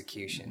and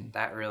execution.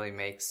 That really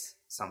makes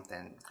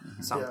something.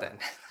 Yeah. And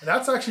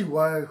that's actually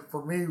why,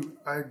 for me,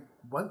 I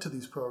went to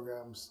these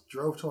programs,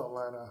 drove to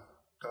Atlanta,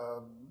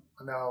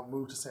 and now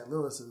moved to St.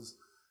 Louis, is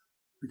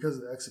because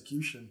of the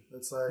execution.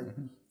 It's like,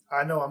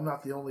 I know I'm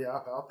not the only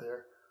app out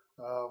there.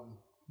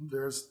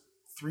 There's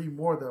 3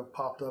 more that have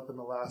popped up in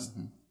the last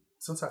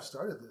since I've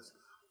started this.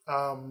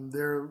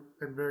 They're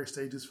in various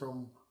stages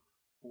from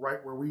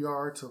right where we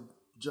are to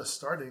just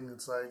starting.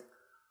 It's like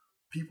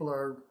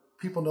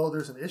people know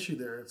there's an issue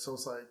there. So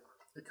it's like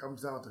it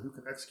comes down to who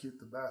can execute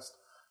the best.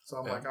 So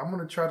I'm like, I'm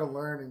going to try to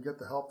learn and get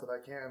the help that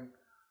I can,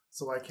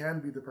 so I can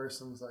be the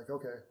person who's like,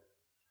 okay,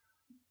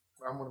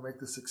 I'm going to make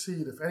this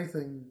succeed. If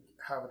anything,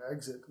 have an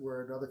exit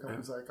where another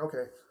company's like,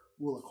 okay,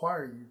 we'll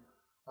acquire you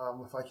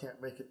if I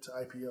can't make it to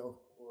IPO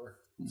or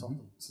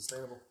something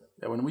sustainable.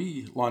 Yeah, when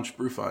we launched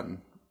BrewFun,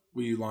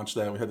 we launched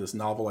that. We had this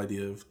novel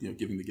idea of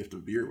giving the gift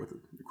of beer with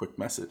a quick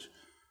message,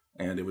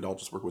 and it would all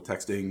just work with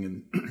texting.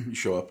 And you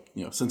show up,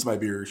 since my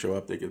beer, show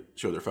up, they could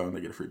show their phone,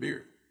 they get a free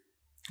beer.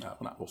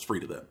 It's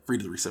free to them, free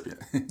to the recipient.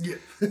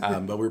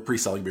 But we were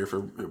pre-selling beer for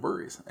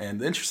breweries.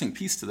 And the interesting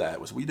piece to that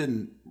was we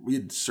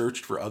had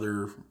searched for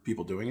other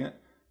people doing it.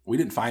 We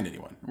didn't find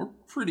anyone. We're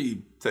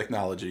pretty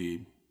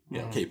technology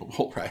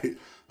capable, right?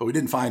 But we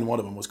didn't find one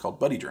of them. Was called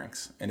Buddy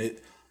Drinks, and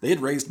they had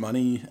raised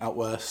money out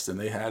west, and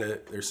they had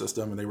their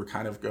system, and they were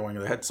kind of going.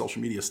 They had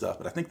social media stuff,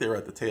 but I think they were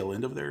at the tail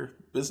end of their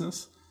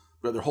business.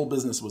 But their whole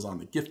business was on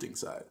the gifting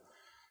side,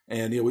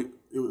 and it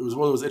was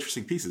one of those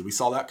interesting pieces. We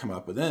saw that come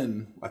up, but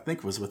then I think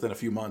it was within a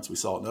few months we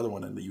saw another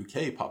one in the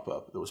UK pop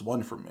up. There was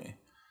One For Me,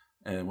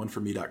 and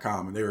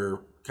OneForMe.com, and they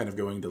were kind of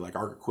going to like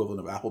our equivalent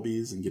of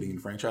Applebee's and getting in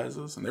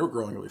franchises, and they were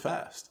growing really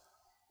fast.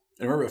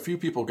 And I remember a few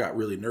people got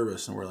really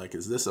nervous and were like,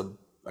 "Is this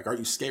aren't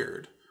you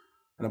scared?"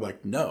 And I'm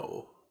like,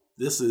 "No,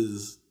 this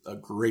is a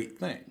great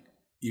thing."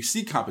 You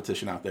see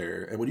competition out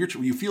there, and when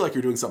you feel like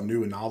you're doing something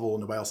new and novel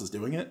and nobody else is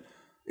doing it,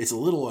 it's a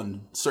little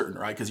uncertain,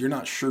 right? Because you're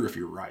not sure if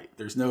you're right.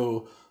 There's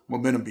no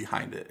momentum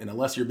behind it, and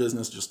unless your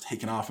business is just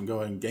taking off and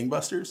going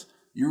gangbusters,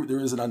 there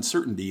is an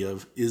uncertainty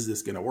of, is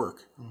this going to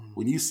work?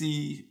 When you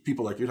see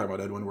people like you're talking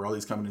about, Edwin, where all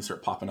these companies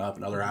start popping up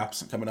and other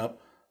apps coming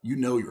up,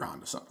 you're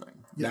onto something.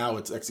 Yeah. Now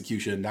it's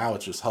execution. Now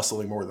it's just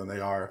hustling more than they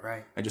are,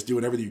 right? And just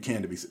doing everything you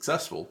can to be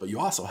successful. But you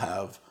also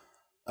have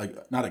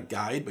not a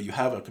guide, but you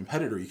have a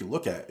competitor you can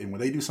look at, and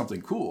when they do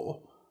something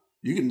cool,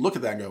 you can look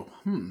at that and go,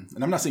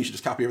 And I'm not saying you should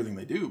just copy everything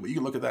they do, but you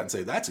can look at that and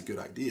say, that's a good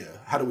idea.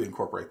 How do we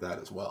incorporate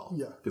that as well?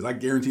 Yeah. Because I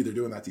guarantee they're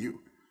doing that to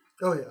you.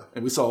 Oh, yeah.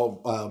 And we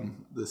saw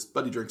this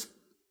Buddy Drinks.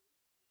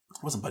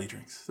 It wasn't Buddy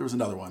Drinks. There was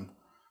another one.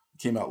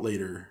 It came out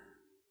later.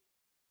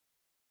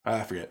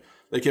 I forget.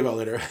 They came out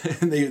later,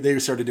 and they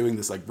started doing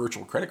this like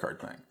virtual credit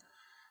card thing.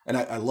 And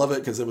I love it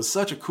because it was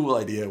such a cool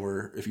idea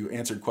where if you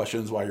answered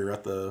questions while you're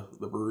at the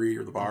brewery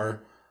or the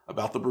bar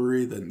about the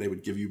brewery, then they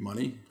would give you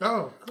money.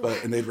 Oh, cool.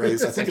 And they'd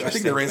raise, I think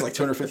they raised like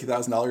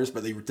 $250,000,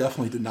 but they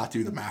definitely did not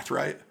do the math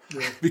right.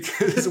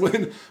 Because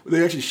when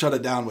they actually shut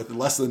it down within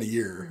less than a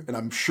year, and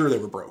I'm sure they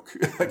were broke,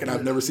 and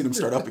I've never seen them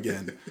start up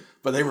again,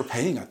 but they were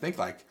paying, I think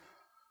like,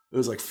 it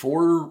was like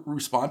 4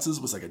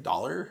 responses was like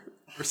 $1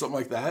 or something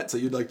like that. So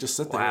you'd like just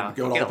sit there and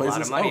go to all the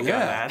places. A lot of money doing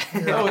that.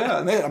 Oh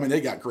yeah. And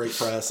they got great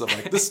press of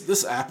like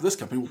this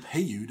company will pay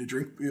you to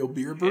drink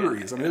beer at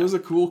breweries. I mean, it was a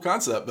cool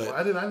concept, but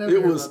why did I never hear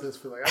about this?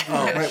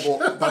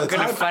 I'm going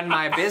to fund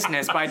my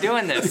business by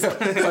doing this.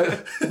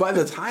 By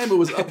the time it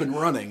was up and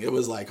running, it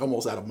was like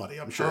almost out of money,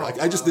 I'm sure.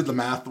 I just did the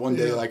math one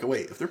day, like,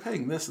 wait, if they're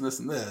paying this and this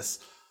and this,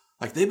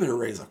 like they better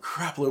raise a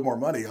crap load more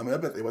money. I mean, I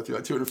bet they went through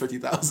like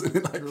 $250,000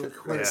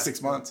 in like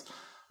 6 months.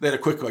 They had a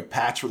quick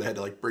patch where they had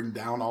to like bring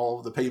down all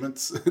of the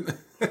payments, and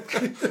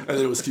then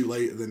it was too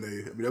late. And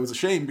then it was a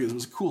shame because it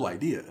was a cool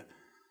idea.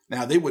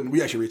 Now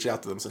we actually reached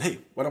out to them and said, hey,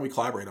 why don't we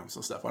collaborate on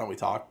some stuff? Why don't we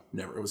talk?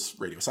 Never. It was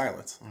radio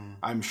silence.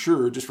 I'm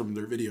sure just from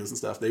their videos and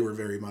stuff, they were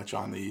very much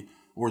on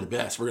we're the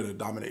best. We're going to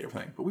dominate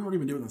everything. But we weren't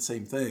even doing the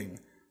same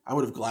thing. I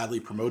would have gladly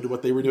promoted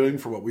what they were doing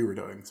for what we were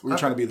doing. So we were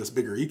trying to be this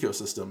bigger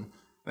ecosystem.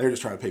 They were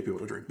just trying to pay people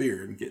to drink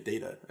beer and get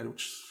data, and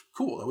which is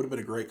cool. That would have been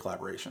a great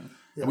collaboration.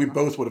 Yeah. And we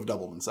both would have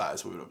doubled in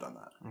size. We would have done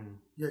that.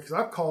 Yeah, because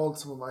I've called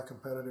some of my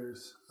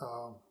competitors.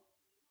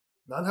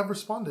 None have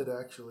responded,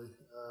 actually.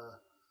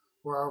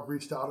 Where I've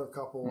reached out to a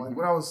couple. Like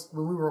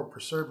when we were on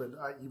Preserved,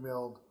 I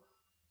emailed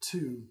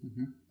 2.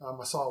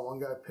 I saw one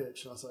guy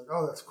pitch, and I was like,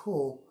 "Oh, that's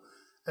cool."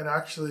 And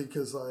actually,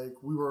 because like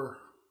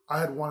I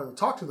had wanted to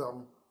talk to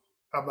them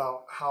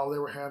about how they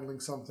were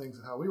handling some things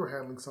and how we were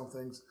handling some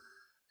things,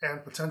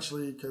 and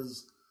potentially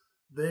because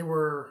they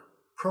were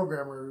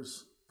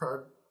programmers,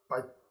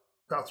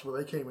 that's where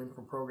they came in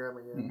from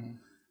programming in.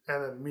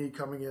 And then me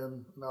coming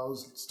in, and I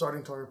was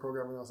starting touring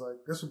programming, I was like,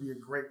 this would be a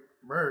great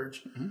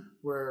merge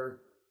where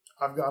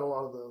I've got a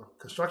lot of the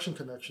construction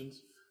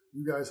connections.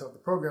 You guys have the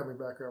programming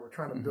background. We're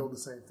trying to build the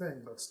same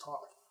thing. Let's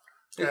talk.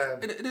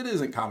 And it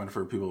isn't common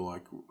for people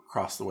like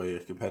across the way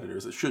of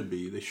competitors. It should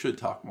be. They should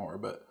talk more,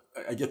 but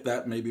I get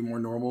that may be more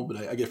normal, but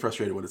I get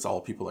frustrated when it's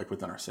all people like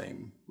within our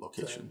same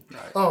location.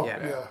 Right? Oh,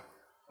 yeah.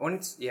 When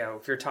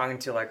if you're talking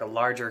to like a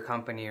larger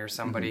company or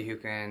somebody who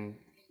can,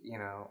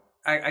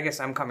 I guess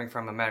I'm coming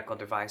from a medical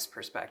device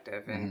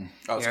perspective, and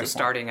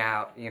starting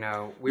out,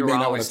 we were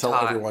always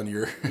taught. Tell everyone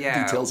your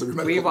details of your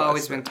medical We've device,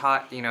 always been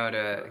taught,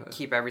 to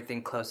keep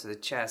everything close to the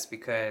chest,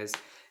 because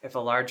if a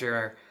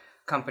larger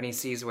company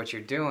sees what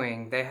you're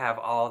doing, they have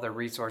all the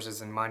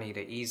resources and money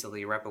to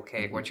easily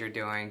replicate what you're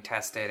doing,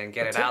 test it, and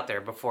get it out there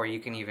before you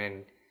can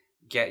even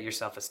get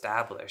yourself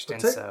established. And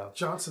so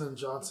Johnson &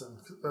 Johnson,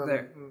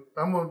 I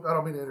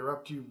don't mean to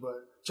interrupt you, but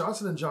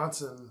Johnson &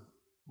 Johnson,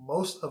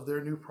 most of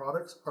their new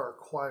products are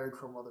acquired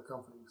from other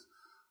companies,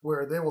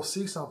 where they will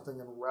see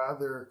something and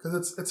rather,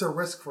 because it's a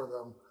risk for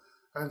them.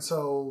 And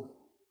so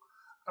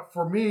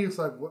for me, it's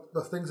like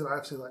the things that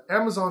I've seen, like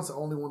Amazon's the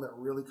only one that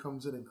really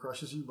comes in and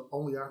crushes you, but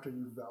only after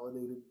you've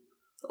validated.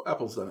 Oh,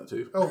 Apple's done it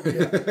too. Oh,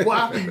 yeah. Well,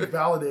 after you've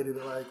validated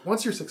it, like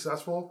once you're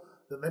successful,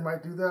 then they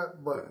might do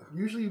that. But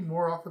usually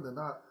more often than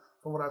not,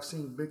 from what I've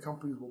seen, big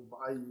companies will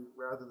buy you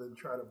rather than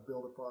try to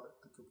build a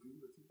product to compete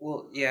with you.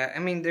 Well, yeah. I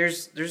mean,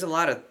 there's a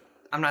lot of,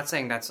 I'm not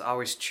saying that's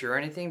always true or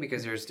anything,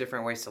 because there's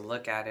different ways to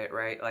look at it,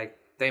 right? Like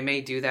they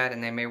may do that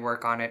and they may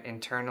work on it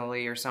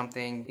internally or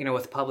something.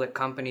 With public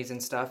companies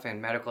and stuff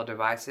and medical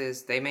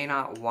devices, they may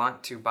not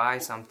want to buy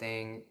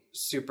something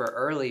super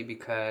early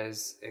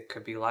because it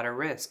could be a lot of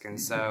risk.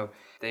 And so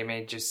they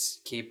may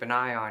just keep an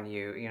eye on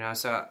you,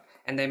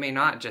 and they may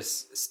not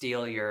just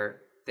steal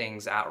your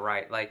things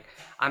outright. Like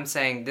I'm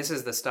saying, this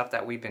is the stuff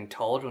that we've been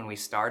told when we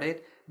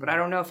started, but I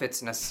don't know if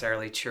it's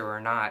necessarily true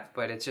or not,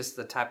 but it's just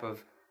the type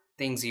of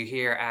things you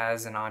hear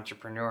as an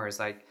entrepreneur is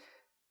like,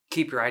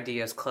 keep your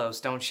ideas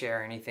close. Don't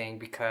share anything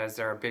because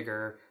there are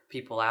bigger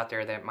people out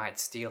there that might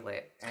steal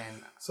it.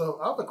 And so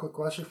I have a quick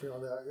question for you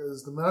on that.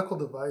 Is the medical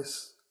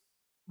device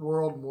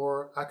world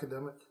more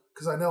academic?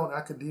 Because I know in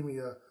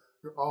academia,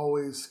 you're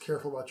always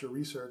careful about your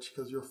research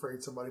because you're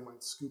afraid somebody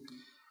might scoop you.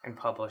 And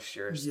publish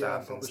your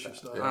stuff.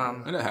 Yeah.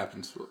 And it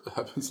happens. It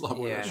happens a lot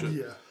more than it should.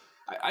 Yeah.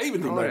 I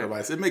even think medical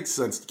device, it makes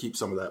sense to keep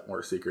some of that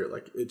more secret.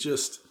 Like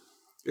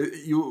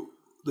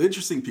the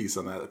interesting piece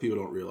on that people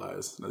don't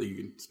realize, and I think you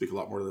can speak a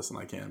lot more to this than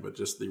I can, but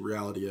just the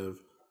reality of,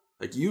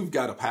 like, you've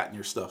got to patent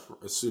your stuff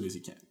as soon as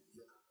you can.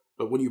 Yeah.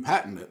 But when you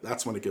patent it,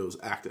 that's when it goes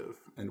active.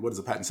 And what is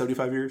a patent,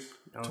 75 years?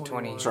 No,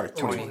 20. Sorry,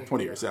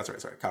 20 years. That's right,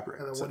 sorry,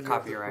 copyright. And then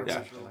copyright.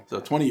 Yeah. So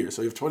 20 years.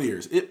 So you have 20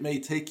 years. It may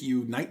take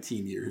you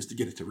 19 years to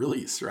get it to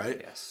release, right?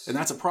 Yes. And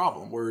that's a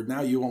problem, where now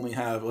you only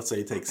have, let's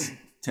say it takes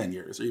 10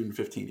 years or even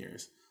 15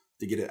 years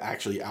to get it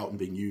actually out and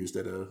being used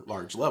at a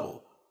large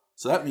level.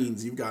 So that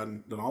means you've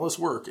done all this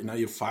work, and now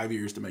you have 5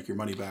 years to make your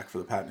money back for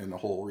the patent and the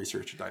whole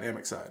research and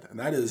dynamic side. And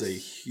that is a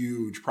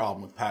huge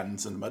problem with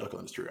patents in the medical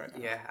industry right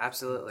now. Yeah,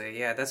 absolutely.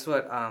 Yeah, that's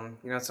what,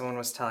 someone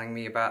was telling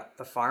me about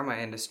the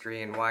pharma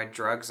industry and why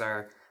drugs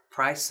are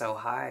priced so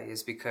high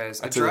is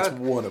because I'd say that's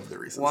one of the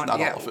reasons, not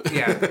all of it.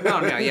 Yeah,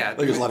 no, yeah.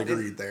 There's a lot of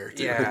greed there,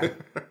 too.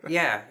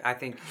 Yeah, I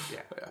think,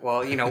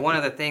 Well, one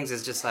of the things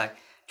is just like,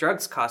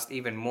 drugs cost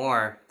even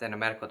more than a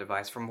medical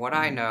device. From what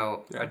I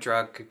know, a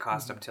drug could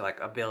cost up to like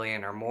 $1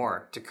 billion or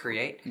more to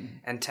create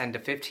and 10 to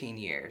 15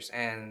 years.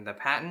 And the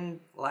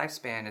patent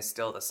lifespan is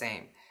still the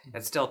same.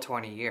 It's still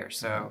 20 years.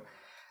 So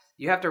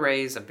you have to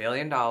raise $1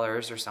 billion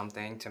or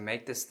something to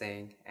make this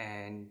thing,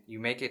 and you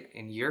make it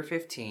in year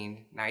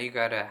 15. Now you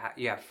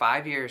have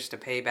 5 years to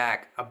pay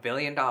back $1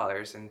 billion,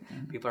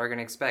 and people are going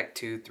to expect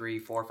 2, 3,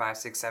 4, 5,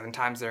 6, 7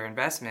 times their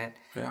investment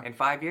in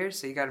 5 years.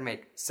 So you got to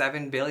make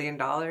 $7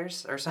 billion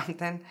or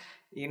something.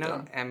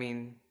 I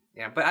mean,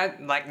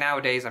 but like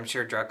nowadays, I'm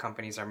sure drug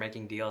companies are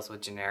making deals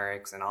with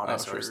generics and all that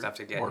sort of stuff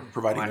to get or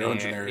providing money. their own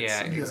generics.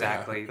 Yeah,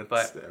 exactly.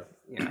 But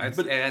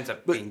it ends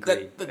up being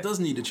greed. That does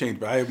need to change.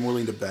 But I am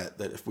willing to bet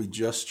that if we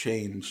just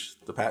change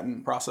the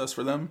patent process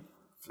for them,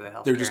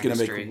 they're just going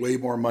to make way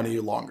more money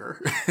longer.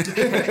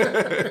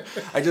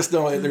 I just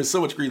know there's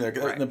so much greed there.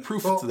 Right. And the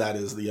proof to that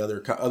is the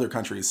other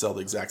countries sell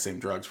the exact same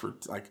drugs for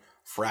like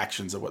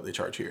fractions of what they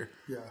charge here.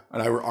 Yeah.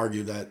 And I would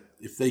argue that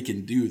if they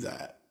can do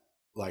that,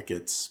 like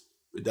it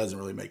doesn't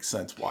really make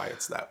sense why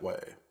it's that way.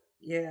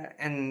 Yeah,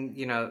 and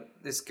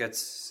this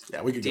gets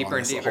we could deeper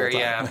and deeper.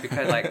 Yeah,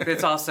 because like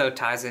this also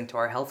ties into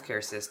our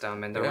healthcare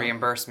system and the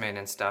reimbursement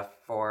and stuff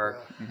for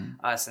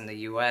us in the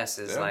U.S.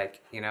 is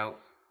like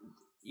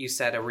you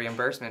set a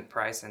reimbursement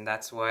price, and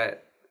that's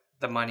what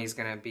the money's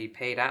going to be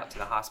paid out to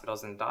the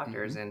hospitals and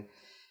doctors. And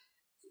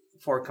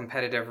for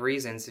competitive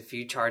reasons, if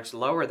you charge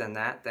lower than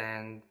that,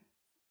 then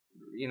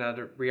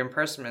the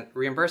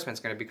reimbursement's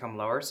going to become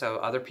lower, so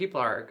other people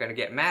are going to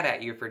get mad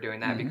at you for doing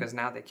that because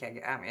now they can't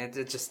get. I mean,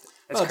 it's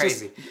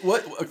crazy.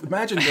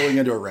 Imagine going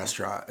into a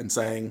restaurant and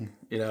saying,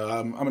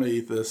 I'm going to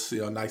eat this,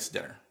 nice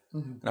dinner,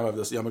 and I have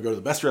this. I'm going to go to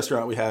the best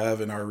restaurant we have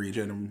in our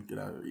region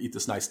and eat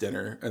this nice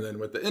dinner, and then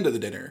at the end of the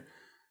dinner,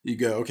 you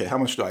go, okay, how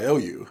much do I owe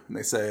you? And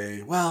they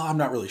say, well, I'm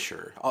not really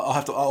sure.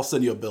 I'll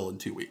send you a bill in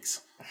 2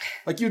 weeks.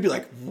 Like you'd be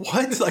like,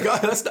 what? Like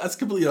that's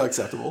completely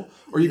unacceptable.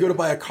 Or you go to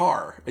buy a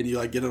car and you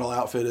like get it all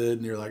outfitted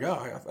and you're like,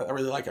 oh, I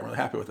really like it. I'm really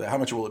happy with it. How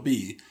much will it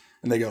be?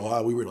 And they go,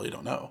 oh, we really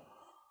don't know.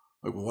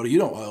 Like, well, what do you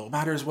know? Well, it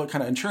matters what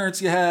kind of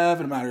insurance you have.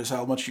 And it matters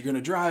how much you're going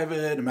to drive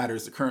it. It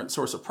matters the current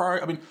source of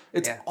price. I mean,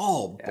 it's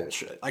all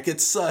bullshit. Like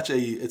it's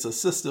a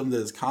system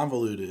that is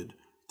convoluted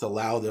to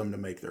allow them to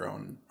make their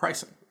own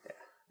pricing.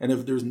 And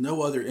if there's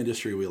no other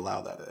industry we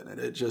allow that in, and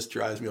it just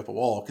drives me up a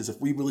wall. Because if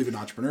we believe in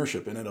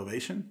entrepreneurship and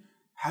innovation,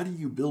 how do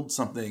you build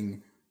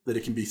something that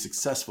it can be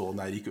successful in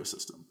that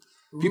ecosystem?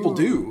 People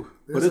do,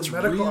 but it's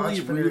really,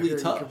 really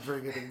tough.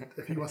 Bring it in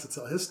if he wants to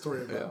tell his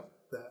story about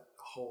that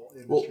whole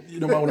industry.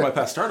 Well, one of my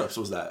past startups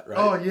was that, right?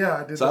 Oh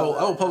yeah, I did. So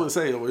I will publicly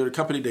say we were a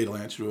company,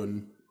 Datalanch, we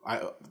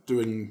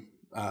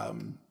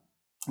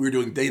were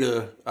doing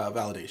data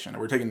validation.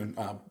 We're taking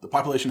the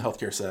population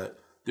healthcare set,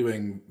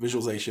 doing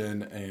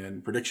visualization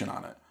and prediction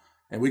on it,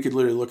 and we could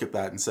literally look at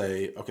that and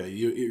say, okay,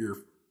 you're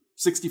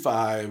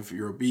 65,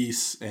 you're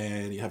obese,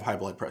 and you have high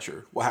blood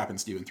pressure. What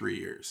happens to you in 3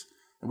 years?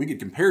 And we could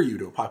compare you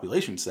to a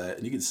population set,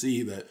 and you can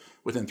see that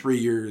within 3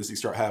 years, you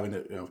start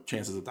having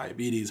chances of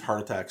diabetes, heart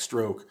attack,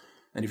 stroke.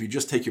 And if you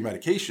just take your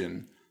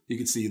medication, you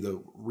can see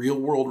the real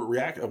world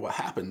react of what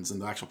happens in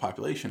the actual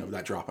population of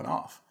that dropping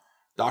off.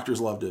 Doctors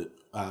loved it.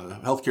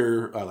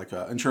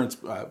 Healthcare, insurance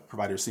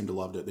providers seemed to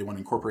loved it. They want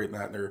to incorporate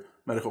that in their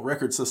medical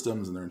record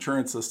systems and their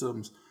insurance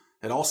systems.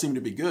 It all seemed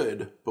to be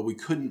good, but we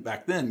couldn't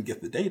back then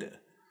get the data.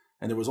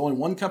 And there was only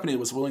one company that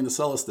was willing to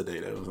sell us the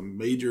data. It was a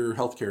major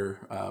healthcare,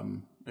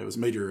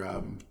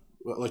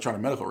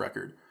 electronic medical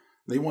record.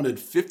 They wanted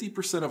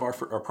 50% of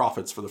our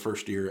profits for the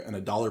first year and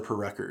 $1 per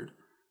record.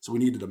 So we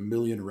needed 1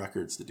 million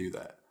records to do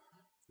that.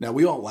 Now,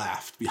 we all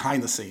laughed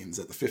behind the scenes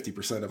at the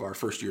 50% of our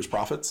first year's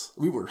profits.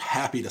 We were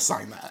happy to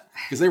sign that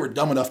because they were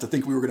dumb enough to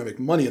think we were going to make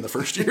money in the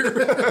first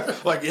year.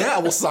 Like, yeah,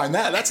 we'll sign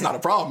that. That's not a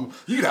problem.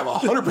 You can have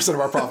 100% of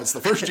our profits the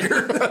first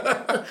year.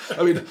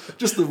 I mean,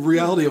 just the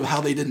reality of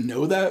how they didn't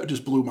know that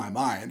just blew my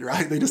mind,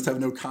 right? They just have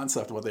no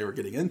concept of what they were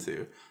getting into.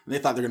 And they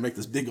thought they were going to make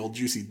this big old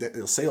juicy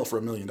sale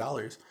for $1 million.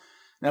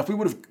 Now, if we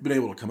would have been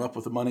able to come up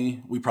with the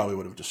money, we probably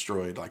would have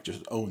destroyed,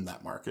 just owned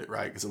that market,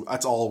 right? Because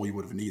that's all we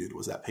would have needed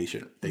was that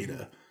patient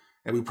data.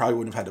 And we probably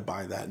wouldn't have had to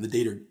buy that. And the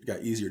data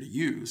got easier to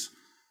use.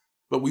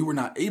 But we were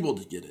not able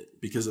to get it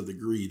because of the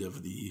greed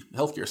of the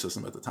healthcare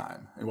system at the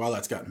time. And while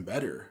that's gotten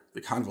better,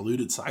 the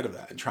convoluted side of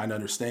that and trying to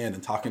understand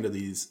and talking to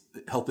these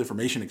health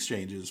information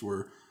exchanges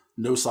where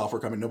no software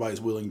company, nobody's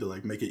willing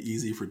to make it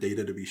easy for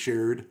data to be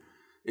shared.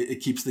 It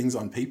keeps things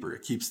on paper.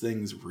 It keeps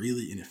things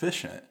really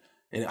inefficient.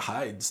 And it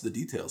hides the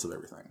details of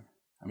everything.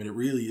 I mean, it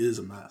really is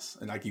a mess.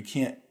 And you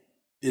can't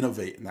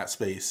innovate in that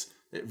space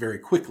very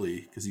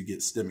quickly because you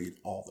get stymied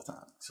all the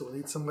time. So we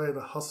need somebody to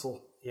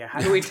hustle. Yeah,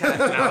 how do we tie?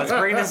 Let's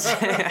bring this.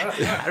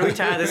 How do we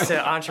tie this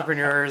to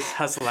entrepreneurs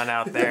hustling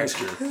out there? That's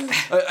true.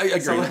 I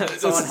agree.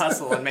 Someone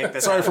hustle and make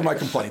this. Sorry for my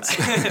complaints,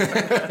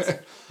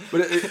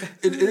 but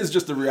it is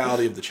just the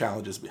reality of the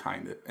challenges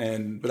behind it.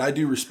 But I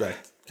do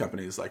respect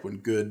companies like when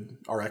Good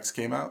RX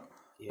came out.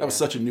 That was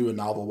such a new and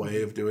novel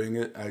way of doing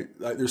it.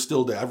 There's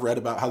still, I've read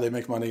about how they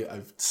make money.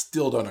 I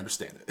still don't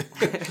understand it.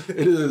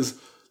 It is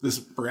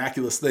this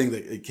miraculous thing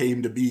that it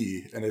came to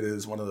be, and it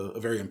is one of a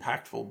very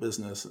impactful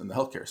business in the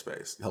healthcare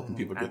space, helping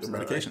people get their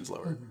medications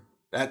lower.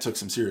 That took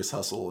some serious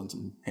hustle and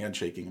some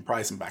handshaking and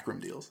probably some backroom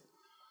deals.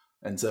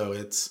 And so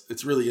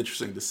it's really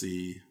interesting to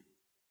see,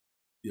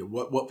 you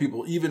know, what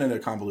people, even in a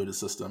convoluted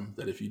system,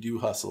 that if you do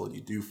hustle and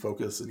you do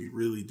focus and you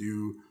really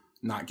do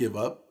not give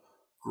up,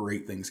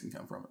 great things can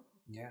come from it.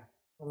 Yeah.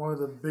 One of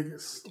the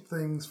biggest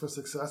things for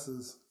success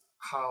is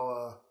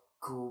how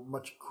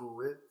much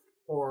grit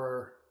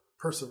or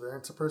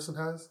perseverance a person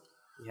has.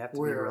 You have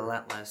to be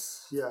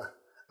relentless. Yeah.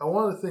 And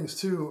one of the things,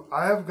 too,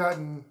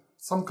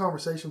 some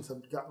conversations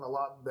have gotten a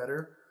lot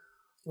better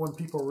when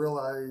people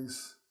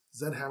realize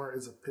Zen-Hammer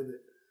is a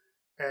pivot.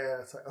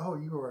 And it's like, oh,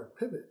 you are a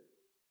pivot.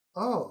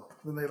 Oh.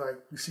 Then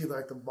you see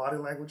the body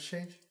language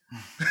change.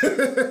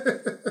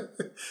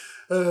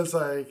 And it's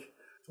like,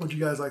 would you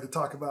guys like to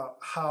talk about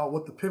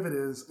what the pivot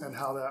is and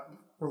how that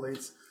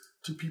relates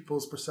to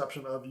people's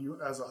perception of you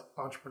as an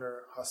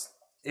entrepreneur hustler?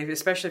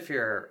 Especially if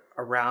you're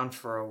around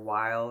for a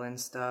while and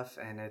stuff,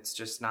 and it's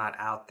just not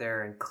out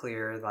there and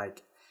clear,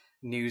 like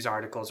news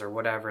articles or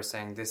whatever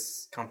saying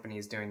this company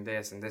is doing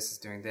this and this is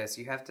doing this.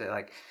 You have to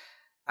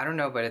I don't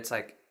know, but it's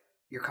like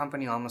your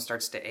company almost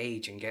starts to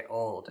age and get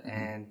old,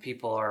 and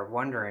people are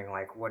wondering,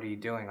 like, what are you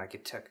doing? Like,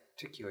 it took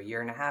you a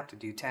year and a half to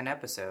do 10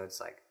 episodes.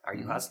 Like, are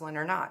you hustling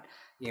or not?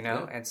 You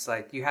know, it's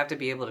like you have to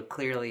be able to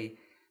clearly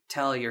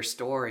tell your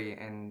story,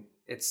 and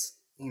it's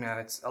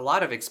a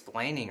lot of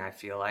explaining. I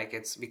feel like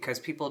it's because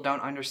people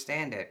don't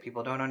understand it.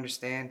 People don't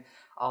understand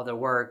all the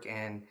work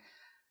and,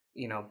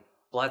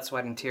 blood,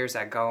 sweat, and tears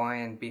that go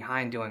in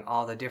behind doing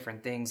all the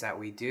different things that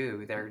we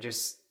do. They're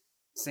just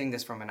seeing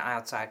this from an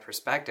outside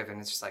perspective, and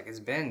it's just like, it's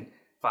been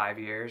 5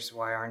 years.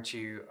 Why aren't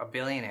you a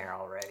billionaire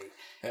already?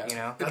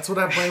 Yeah. That's what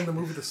I blame the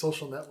movie The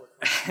Social Network.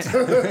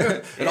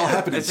 It all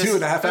happened in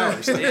 2.5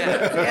 hours.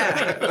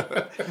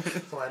 Yeah.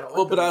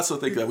 But I also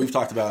think that we've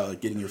talked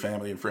about getting your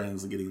family and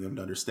friends and getting them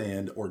to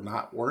understand, or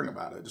not worrying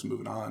about it, just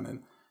moving on.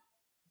 And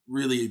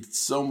really,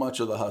 so much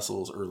of the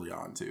hustle is early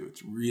on too.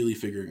 It's really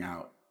figuring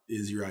out,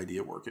 is your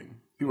idea working?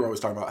 People are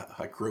always talking about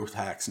like growth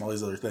hacks and all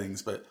these other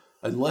things, but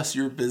unless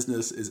your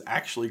business is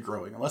actually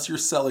growing, unless you're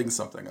selling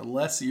something,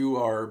 unless you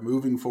are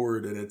moving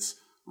forward and it's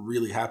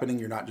really happening,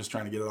 you're not just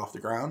trying to get it off the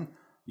ground,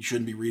 you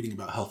shouldn't be reading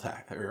about health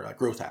hack or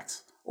growth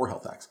hacks or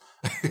health hacks.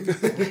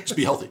 Just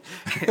be healthy.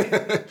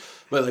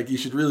 But you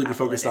should really be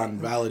focused on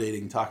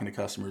validating, talking to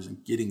customers,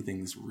 and getting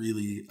things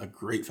really a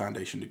great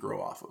foundation to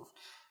grow off of.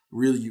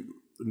 Really,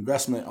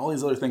 investment, all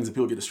these other things that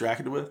people get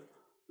distracted with,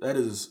 that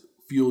is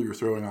fuel you're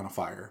throwing on a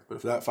fire. But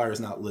if that fire is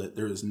not lit,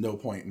 there is no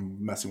point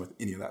in messing with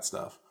any of that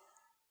stuff.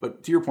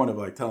 But to your point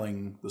of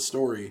telling the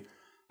story,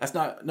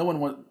 no one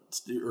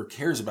wants or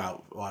cares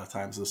about a lot of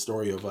times the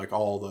story of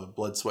all the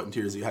blood, sweat, and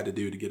tears you had to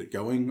do to get it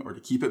going or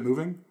to keep it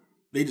moving.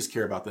 They just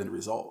care about the end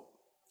result.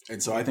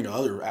 And so I think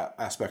another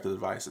aspect of the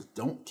advice is,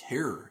 don't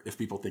care if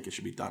people think it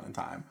should be done in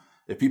time.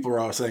 If people are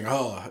always saying,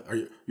 oh,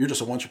 you're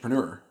just a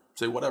entrepreneur,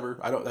 say whatever,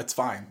 that's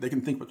fine. They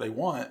can think what they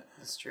want.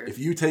 That's true. If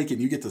you take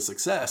and you get the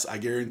success, I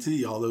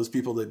guarantee all those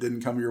people that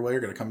didn't come your way are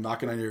going to come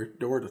knocking on your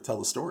door to tell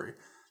the story.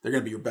 They're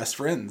going to be your best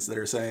friends that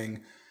are saying,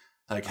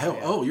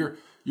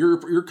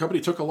 your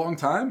company took a long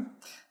time?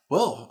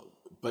 Well,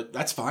 but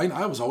that's fine.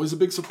 I was always a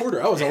big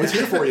supporter. I was always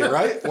here for you,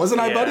 right? Wasn't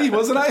I, buddy?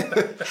 Wasn't I?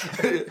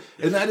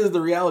 And that is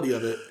the reality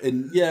of it.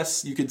 And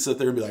yes, you could sit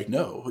there and be like,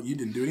 no, you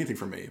didn't do anything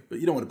for me. But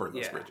you don't want to burn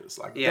those bridges.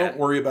 Don't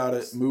worry about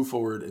it. Move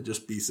forward and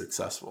just be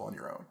successful on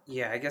your own.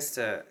 Yeah, I guess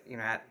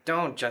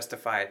don't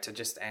justify it to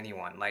just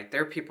anyone.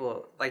 There are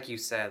people, like you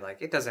said,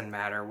 it doesn't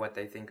matter what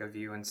they think of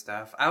you and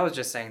stuff. I was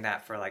just saying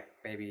that for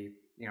maybe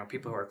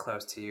people who are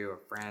close to you, or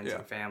friends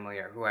and family,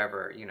 or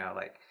whoever, you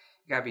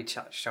gotta be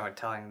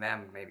telling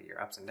them maybe your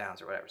ups and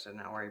downs or whatever, so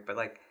not worry. But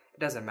it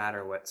doesn't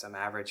matter what some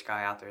average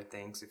guy out there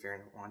thinks if you're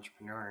an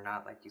entrepreneur or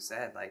not. Like you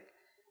said,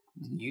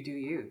 you do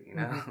you,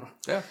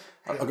 Yeah.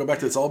 I'll go back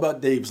to, it's all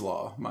about Dave's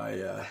law, my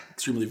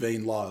extremely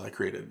vain law that I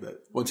created, that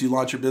once you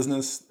launch your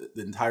business,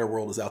 the entire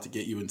world is out to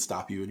get you and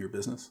stop you in your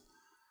business.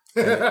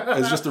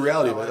 It's just the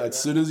reality of it. As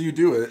soon as you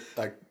do it,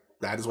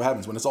 that is what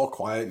happens. When it's all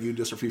quiet, you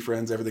just a few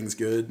friends, everything's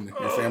good, and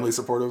your family's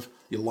supportive,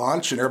 you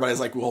launch, and everybody's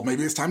like, well,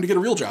 maybe it's time to get a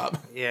real job.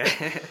 Yeah.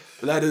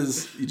 That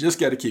is, you just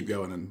got to keep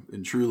going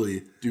and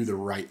truly do the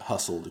right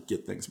hustle to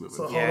get things moving.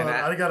 So hold on,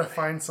 I got to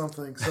find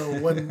something. So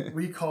when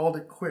we called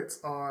it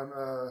quits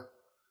on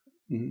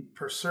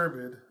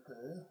Perserbid.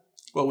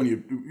 Well, when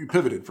you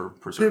pivoted for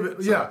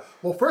Perserbid. Yeah.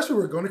 Well, first we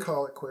were going to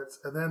call it quits,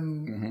 and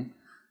then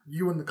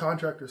you and the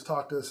contractors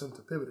talked us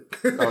into pivoting.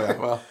 Oh, yeah.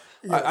 Well,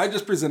 yes. I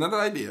just presented an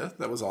idea.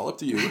 That was all up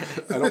to you.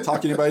 I don't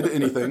talk anybody to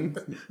anything,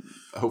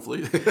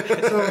 hopefully.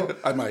 So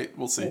I might.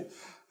 We'll see.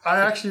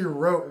 I actually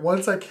wrote,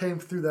 once I came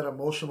through that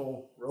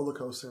emotional roller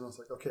coaster, and I was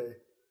like, okay,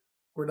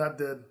 we're not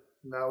dead.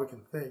 Now we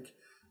can think.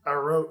 I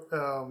wrote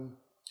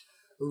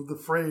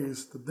the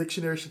phrase, the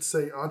dictionary should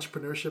say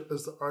entrepreneurship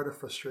is the art of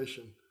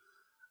frustration.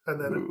 And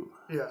then, Ooh,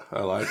 yeah.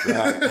 I like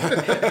that.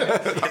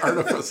 The art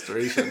of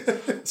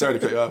frustration. Sorry to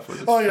cut you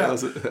off. Oh, yeah. And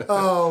then an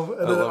love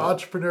it.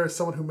 entrepreneur is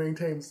someone who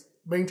maintains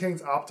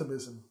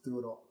optimism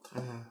through it all.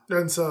 Mm-hmm.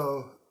 And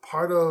so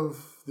part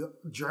of the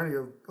journey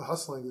of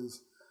hustling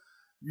is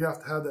you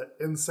have to have that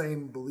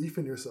insane belief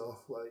in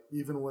yourself. Like,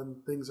 even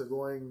when things are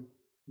going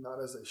not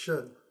as they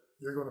should,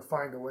 you're going to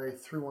find a way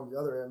through on the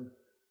other end.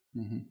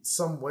 Mm-hmm.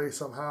 Some way,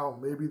 somehow.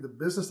 Maybe the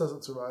business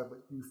doesn't survive, but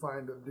you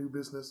find a new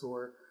business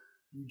or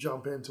you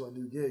jump into a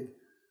new gig,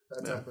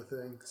 that type of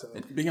thing. So,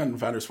 and being on the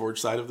Founders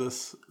Forge side of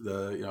this,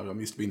 I'm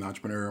used to being an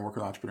entrepreneur and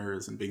working with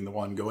entrepreneurs and being the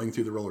one going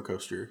through the roller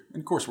coaster.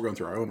 And of course, we're going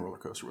through our own roller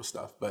coaster with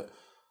stuff, but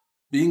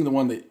being the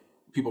one that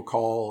people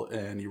call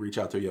and you reach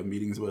out to, you have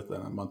meetings with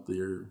on a monthly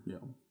or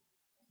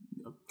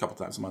a couple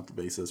times a month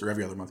basis or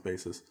every other month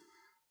basis.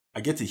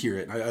 I get to hear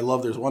it. And I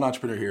love there's one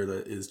entrepreneur here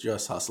that is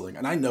just hustling.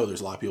 And I know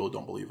there's a lot of people who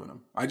don't believe in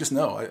him. I just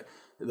know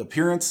the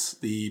appearance,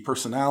 the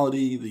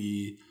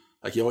personality,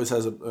 he always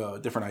has a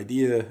different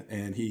idea,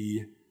 and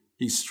he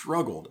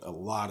struggled a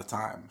lot of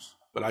times.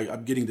 But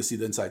I'm getting to see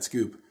the inside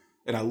scoop.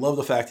 And I love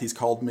the fact he's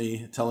called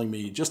me telling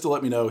me just to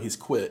let me know he's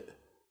quit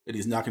and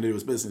he's not going to do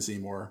his business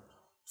anymore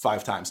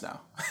 5 times now.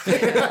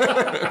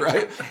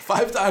 Right?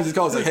 5 times he's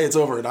called, like, hey, it's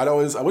over. And I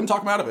wouldn't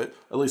talk him out of it.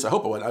 At least I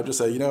hope I would. I'd just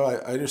say,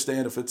 I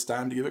understand if it's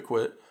time to give it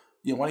quit.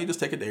 Why don't you just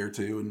take a day or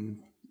two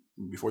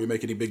and before you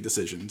make any big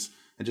decisions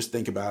and just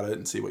think about it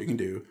and see what you can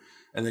do.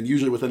 And then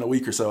usually within a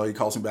week or so, he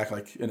calls me back,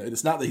 and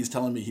it's not that he's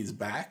telling me he's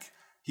back.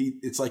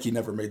 It's like he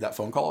never made that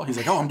phone call. He's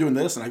like, oh, I'm doing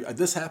this and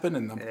this happened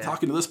and I'm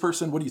talking to this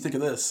person. What do you think of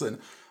this? And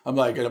I'm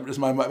like, just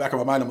my back of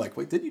my mind, I'm like,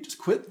 wait, didn't you just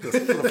quit for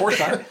the 4th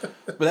time?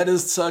 But that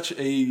is such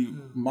a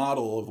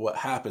model of what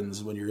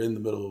happens when you're in the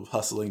middle of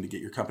hustling to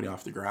get your company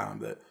off the ground,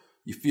 that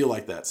you feel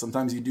like that.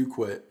 Sometimes you do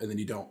quit and then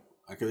you don't.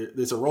 Like,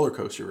 it's a roller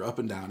coaster, up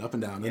and down,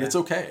 and it's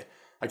okay.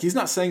 Like, he's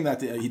not saying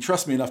that. He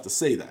trusts me enough to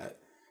say that.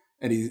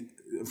 And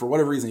for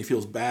whatever reason, he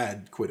feels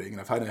bad quitting.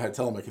 And I've had to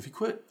tell him, like, if you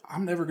quit,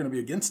 I'm never going to be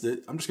against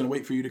it. I'm just going to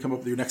wait for you to come up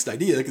with your next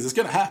idea because it's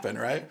going to happen,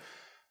 right?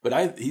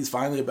 But he's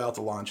finally about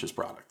to launch his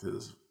product.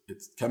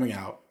 It's coming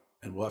out,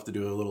 and we'll have to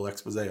do a little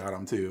expose on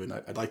him too. And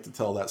I'd like to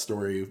tell that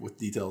story with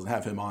details and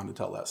have him on to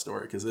tell that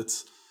story,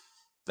 because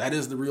that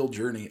is the real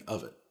journey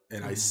of it.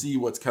 And I see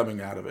what's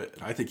coming out of it.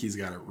 And I think he's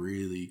got a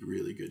really,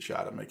 really good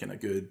shot at making a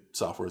good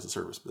software as a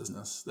service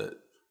business that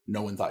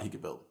no one thought he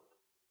could build.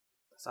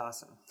 That's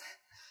awesome.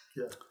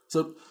 Yeah.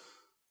 So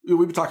we've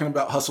been talking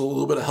about hustle, a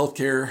little bit of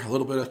healthcare, a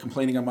little bit of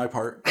complaining on my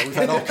part. But we've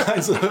had all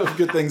kinds of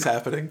good things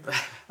happening.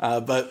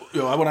 But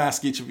I want to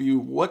ask each of you,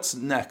 what's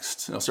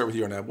next? And I'll start with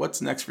you, Arnab.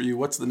 What's next for you?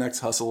 What's the next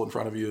hustle in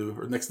front of you,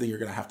 or next thing you're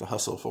going to have to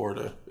hustle for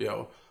to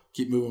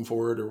keep moving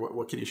forward? Or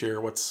what can you share?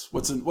 What's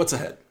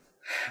ahead?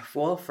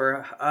 Well,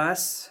 for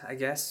us, I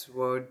guess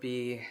what would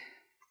be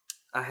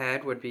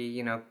ahead would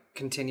be,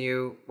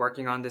 continue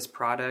working on this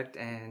product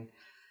and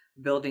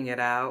building it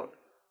out,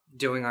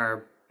 doing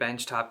our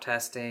benchtop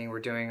testing.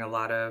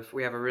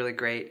 We have a really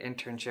great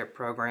internship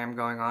program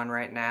going on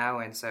right now.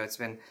 And so it's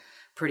been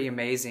pretty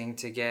amazing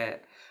to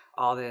get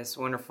all this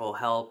wonderful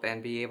help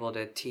and be able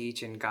to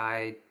teach and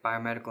guide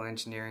biomedical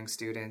engineering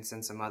students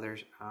and some other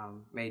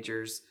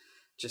majors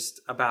just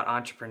about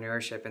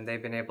entrepreneurship, and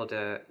they've been able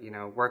to,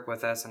 work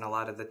with us in a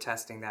lot of the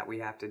testing that we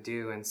have to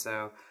do. And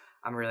so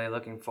I'm really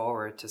looking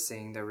forward to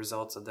seeing the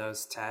results of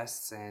those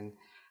tests and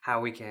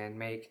how we can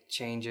make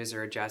changes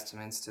or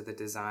adjustments to the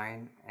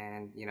design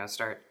and,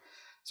 start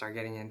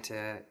getting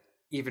into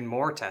even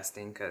more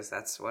testing, because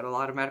that's what a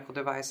lot of medical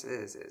device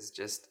is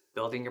just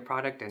building your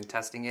product and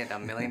testing it a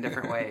million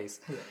different ways.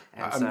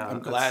 And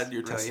I'm glad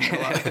you're really, testing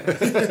a lot.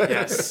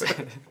 Yes.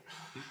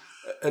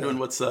 Edwin,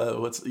 what's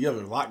you have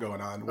a lot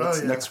going on.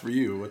 What's next for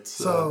you? What's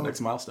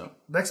next milestone?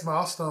 Next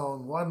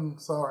milestone,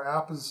 so our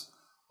app is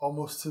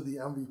almost to the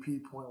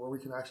MVP point where we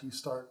can actually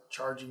start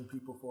charging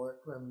people for it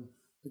and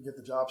to get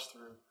the jobs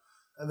through.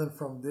 And then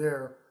from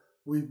there,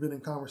 we've been in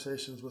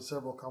conversations with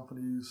several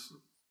companies,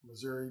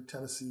 Missouri,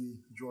 Tennessee,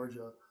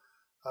 Georgia,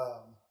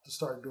 to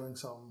start doing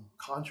some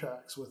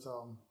contracts with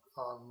them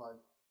on like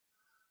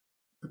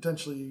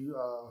potentially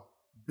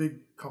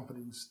big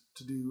companies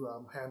to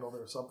handle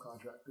their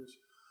subcontractors.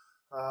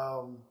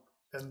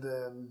 And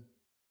then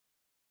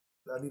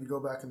I need to go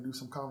back and do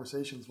some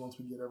conversations once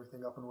we get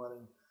everything up and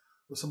running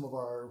with some of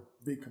our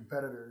big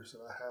competitors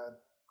that I had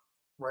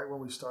right when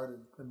we started,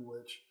 in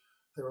which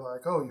they were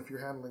like, oh, if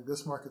you're handling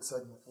this market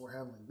segment, we're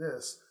handling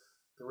this,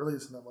 there really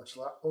isn't that much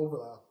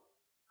overlap.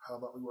 How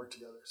about we work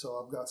together?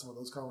 So I've got some of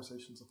those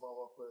conversations to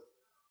follow up with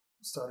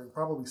starting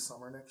probably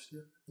summer next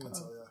year. And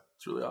so, yeah.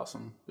 It's really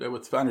awesome. Yeah,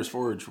 with Founders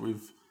Forge,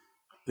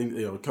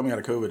 coming out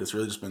of COVID, it's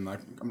really just been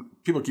like,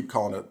 people keep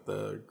calling it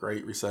the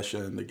Great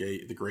Recession, the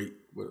Great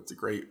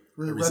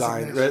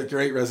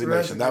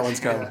Resignation. That one's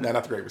coming. Yeah. No,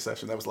 not the Great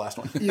Recession. That was the last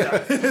one. Yeah,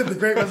 the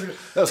Great Resignation.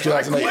 That was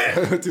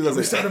 2008. 2008.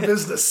 We started a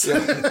business.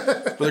 Yeah.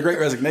 But the Great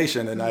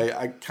Resignation, and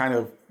I kind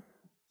of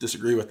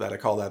disagree with that. I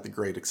call that the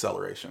Great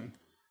Acceleration.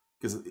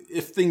 Because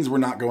if things were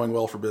not going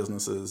well for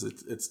businesses,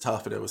 it's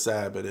tough and it was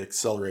sad, but it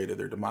accelerated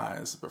their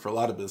demise. But for a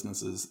lot of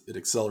businesses, it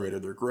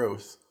accelerated their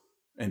growth.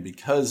 And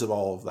because of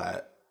all of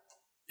that,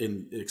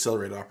 and it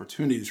accelerated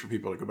opportunities for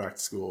people to go back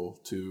to school,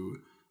 to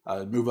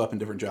move up in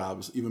different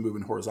jobs, even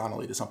moving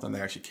horizontally to something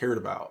they actually cared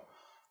about,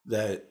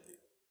 that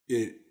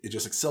it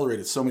just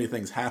accelerated so many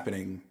things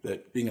happening,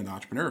 that being in the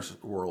entrepreneur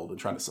world and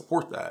trying to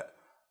support that,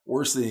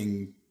 we're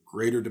seeing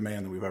greater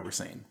demand than we've ever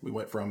seen. We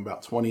went from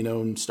about 20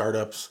 known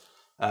startups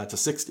to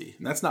 60.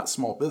 And that's not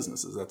small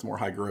businesses. That's more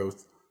high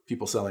growth,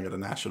 people selling at a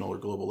national or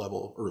global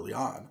level early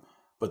on.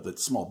 But the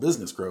small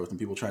business growth and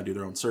people trying to do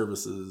their own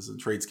services and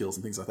trade skills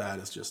and things like that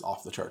is just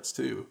off the charts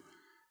too.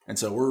 And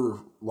so we're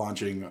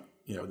launching,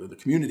 the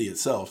community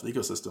itself, the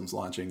ecosystem's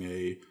launching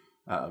a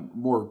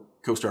more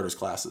co-starters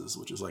classes,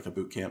 which is like a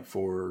boot camp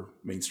for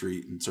Main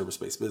Street and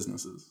service-based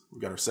businesses.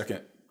 We've got our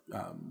second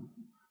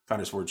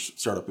Founders Forge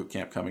Startup Boot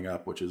Camp coming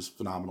up, which is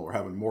phenomenal. We're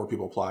having more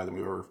people apply than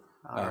we ever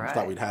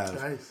thought we'd have.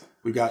 Nice.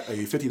 We got a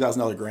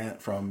 $50,000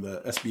 grant from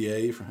the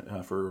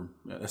SBA for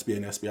SBA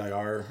and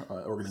SBIR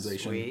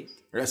organization, Sweet.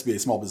 Or SBA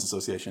Small Business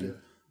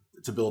Association,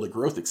 to build a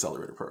growth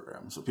accelerator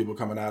program. So people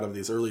coming out of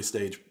these early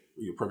stage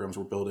programs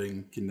we're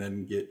building can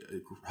then get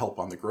help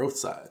on the growth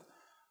side.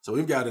 So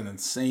we've got an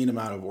insane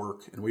amount of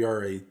work, and we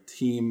are a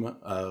team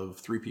of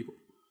 3 people,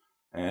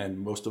 and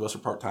most of us are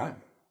part-time,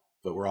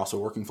 but we're also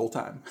working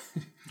full-time.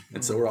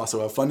 And so we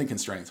also have funding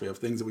constraints. We have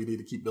things that we need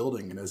to keep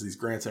building, and as these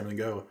grants and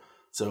everything go,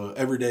 so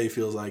every day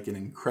feels like an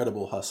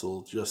incredible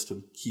hustle just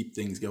to keep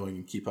things going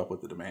and keep up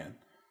with the demand,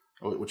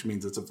 which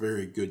means it's a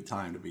very good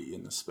time to be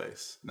in this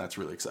space. And that's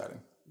really exciting.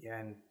 Yeah,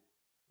 and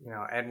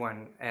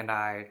Edwin and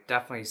I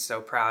definitely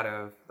so proud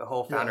of the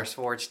whole Founders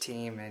Forge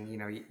team, and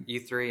you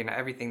 3 and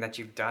everything that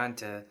you've done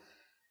to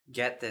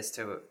get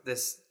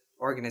this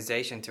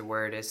organization to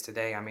where it is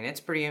today. I mean, it's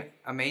pretty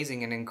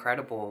amazing and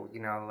incredible.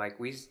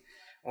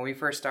 When we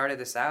first started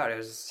this out, it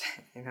was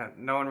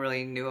no one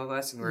really knew of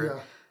us, and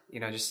we're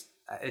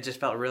it just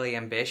felt really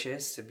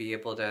ambitious to be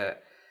able to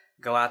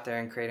go out there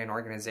and create an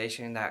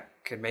organization that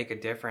could make a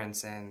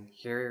difference. And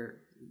here,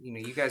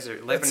 you guys are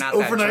living out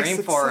that dream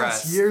success, for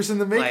us. Years in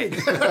the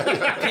making.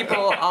 Like,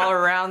 people all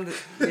around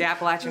the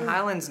Appalachian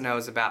Highlands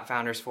knows about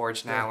Founders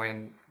Forge now,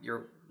 and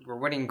we're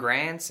winning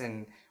grants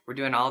and we're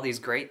doing all these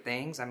great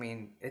things. I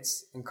mean,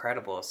 it's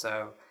incredible.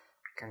 So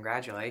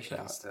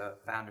congratulations to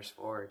Founders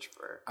Forge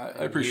for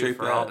I appreciate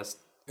for that. all this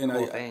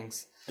cool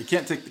things. I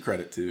can't take the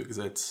credit too, because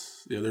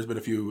it's there's been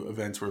a few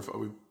events where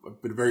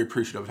I've been very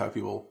appreciative of how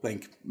people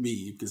thank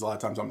me, because a lot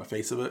of times I'm the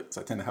face of it, because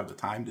I tend to have the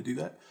time to do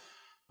that.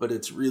 But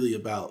it's really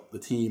about the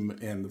team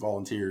and the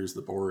volunteers,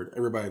 the board,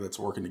 everybody that's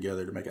working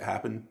together to make it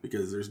happen,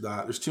 because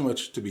there's too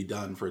much to be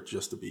done for it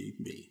just to be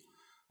me.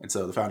 And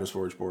so the Founders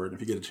Forge board,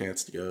 if you get a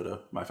chance to go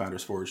to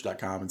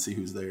myfoundersforge.com and see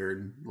who's there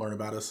and learn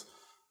about us,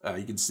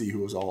 you can see who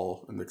was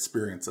all and the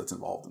experience that's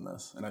involved in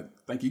this. And I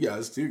thank you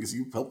guys too, because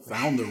you helped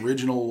found the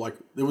original,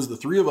 it was the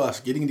 3 of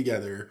us getting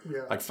together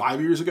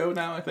 5 years ago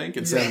now, I think,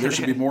 and saying there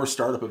should be more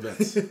startup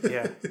events.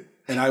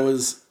 And I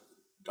was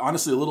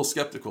honestly a little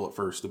skeptical at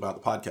first about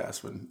the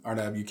podcast when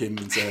Arnab, you came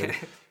and said,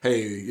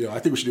 hey, I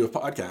think we should do a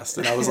podcast.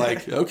 And I was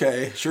like,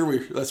 okay, sure,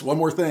 that's one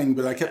more thing.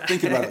 But I kept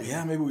thinking about it.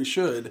 Yeah, maybe we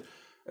should.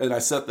 And I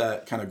set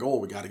that kind of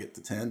goal. We got to get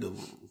to 10 to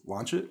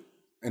launch it.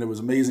 And it was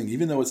amazing,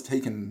 even though it's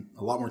taken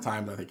a lot more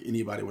time than I think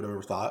anybody would have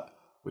ever thought,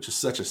 which is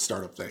such a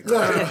startup thing.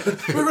 Right?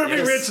 We're going to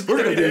be rich in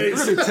 3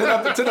 days. We're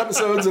going to do 10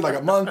 episodes in like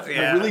a month.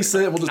 We'll release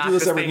it. We'll just do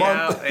this every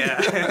month.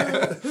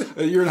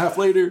 A year and a half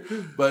later.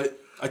 But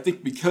I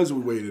think because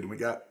we waited and we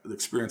got the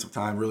experience of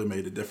time really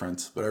made a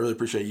difference. But I really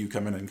appreciate you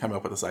coming and coming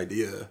up with this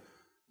idea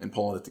and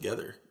pulling it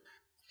together.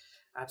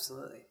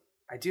 Absolutely.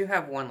 I do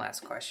have one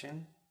last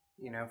question,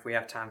 if we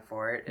have time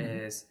for it,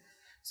 is,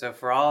 so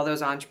for all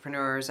those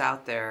entrepreneurs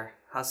out there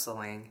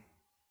hustling,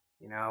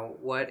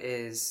 what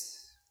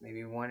is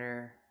maybe 1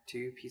 or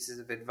 2 pieces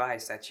of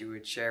advice that you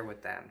would share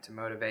with them to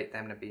motivate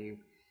them to be,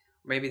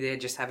 maybe they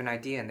just have an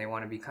idea and they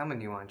want to become a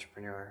new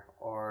entrepreneur,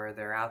 or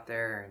they're out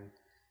there and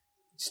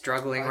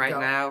struggling right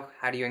now.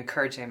 How do you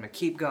encourage them to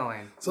keep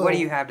going? So what do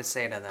you have to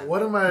say to them?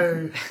 What am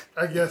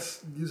I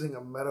guess, using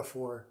a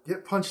metaphor,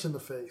 get punched in the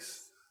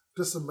face.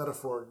 Just a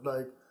metaphor.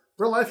 Like,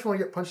 real life, you want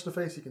to get punched in the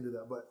face, you can do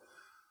that. But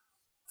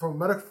from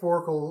a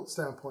metaphorical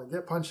standpoint,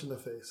 get punched in the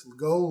face.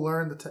 Go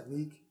learn the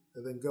technique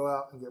and then go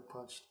out and get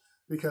punched,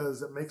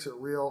 because it makes it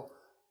real.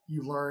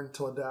 You learn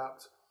to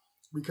adapt,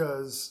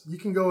 because you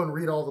can go and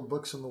read all the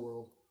books in the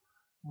world,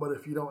 but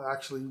if you don't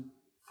actually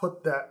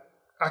put that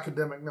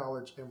academic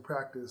knowledge in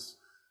practice,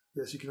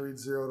 yes, you can read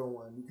 0 to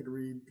 1. You can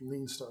read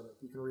Lean Startup.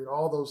 You can read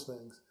all those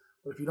things.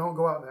 But if you don't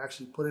go out and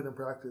actually put it in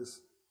practice,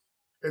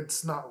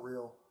 it's not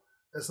real.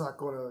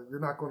 You're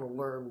not going to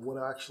learn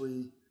what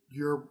actually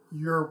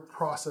your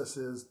process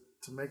is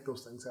to make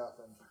those things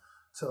happen.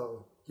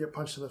 So get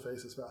punched in the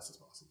face as fast as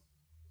possible.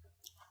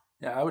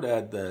 Yeah, I would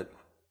add that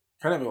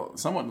kind of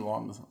somewhat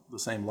along the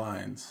same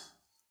lines,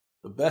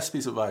 the best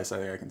piece of advice I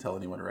think I can tell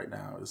anyone right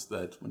now is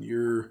that when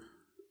you're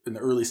in the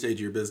early stage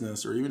of your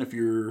business, or even if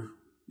you're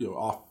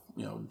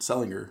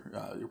selling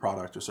your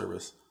product or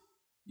service,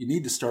 you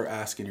need to start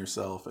asking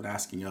yourself and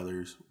asking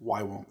others,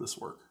 why won't this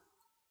work?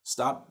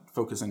 Stop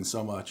focusing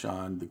so much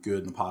on the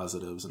good and the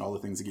positives and all the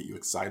things that get you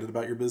excited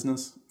about your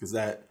business, because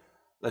that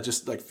that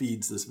just like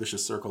feeds this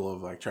vicious circle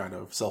of like trying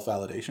to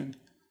self-validation.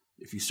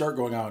 If you start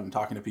going out and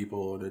talking to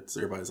people and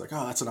everybody's like,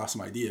 oh, that's an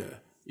awesome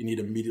idea, you need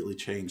to immediately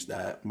change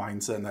that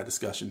mindset and that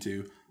discussion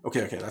to,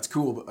 okay, that's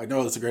cool, but I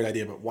know that's a great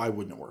idea, but why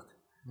wouldn't it work?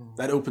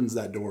 That opens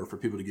that door for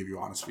people to give you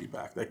honest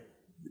feedback. That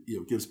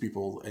gives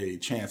people a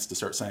chance to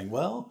start saying,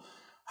 well,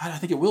 I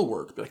think it will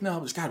work. Be like, no,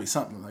 there's got to be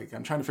something. Like,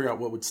 I'm trying to figure out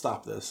what would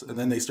stop this. And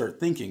then they start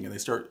thinking, and they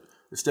start,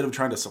 instead of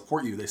trying to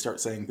support you, they start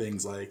saying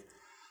things like,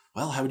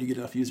 well, how would you get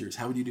enough users?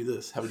 How would you do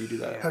this? How would you do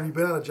that? Have you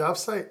been on a job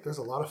site? There's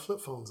a lot of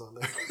flip phones on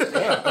there.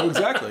 Yeah,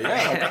 exactly.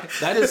 Yeah, like,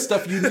 that is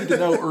stuff you need to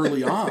know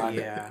early on.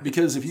 Yeah.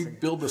 Because if you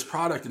build this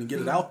product and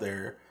get it out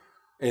there,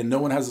 and no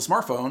one has a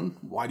smartphone,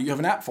 why do you have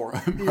an app for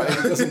them? Right?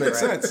 It doesn't make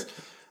sense.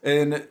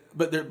 And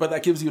but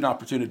that gives you an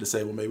opportunity to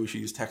say, well, maybe we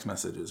should use text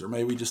messages, or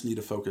maybe we just need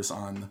to focus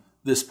on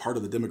this part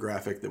of the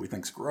demographic that we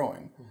think is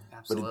growing.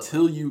 Absolutely. But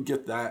until you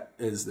get that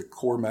as the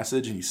core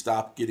message, and you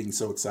stop getting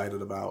so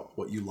excited about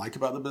what you like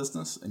about the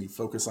business, and you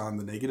focus on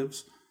the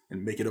negatives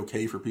and make it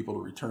okay for people to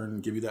return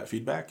and give you that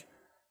feedback,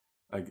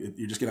 like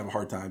you're just gonna have a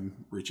hard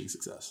time reaching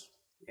success.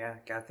 Yeah,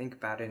 gotta think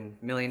about it in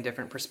a million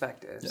different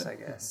perspectives, I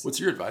guess. What's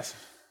your advice?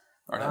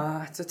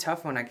 It's a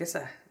tough one. I guess,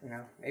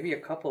 maybe a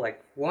couple.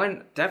 Like,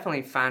 one,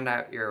 definitely find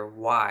out your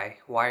why.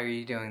 Why are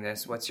you doing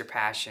this? What's your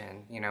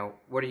passion?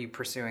 What are you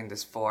pursuing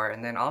this for?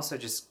 And then also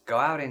just go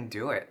out and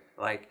do it.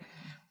 Like,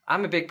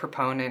 I'm a big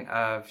proponent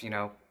of,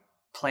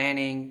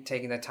 planning,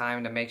 taking the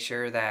time to make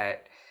sure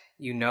that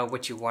you know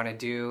what you want to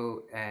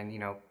do, and,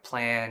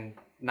 plan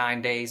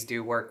 9 days,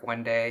 do work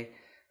 1 day.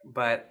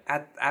 But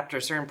after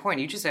a certain point,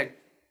 you just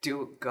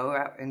go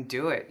out and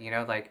do it.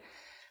 Like,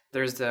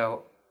 there's the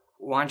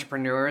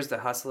entrepreneurs, the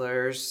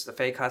hustlers, the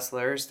fake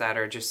hustlers that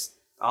are just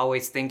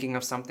always thinking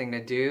of something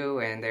to do,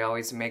 and they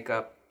always make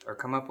up or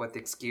come up with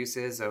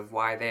excuses of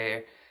why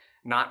they're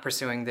not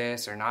pursuing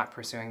this or not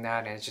pursuing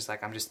that, and it's just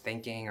like, I'm just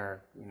thinking,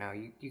 or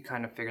you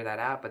kind of figure that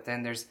out. But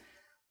then there's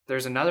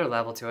another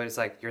level to it. It's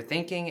like you're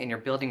thinking and you're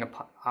building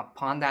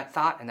upon that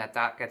thought, and that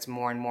thought gets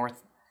more and more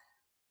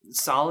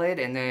solid,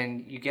 and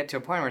then you get to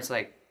a point where it's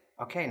like,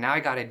 okay, now I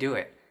got to do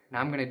it. Now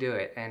I'm going to do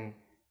it. And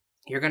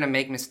you're going to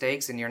make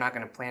mistakes, and you're not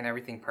going to plan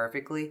everything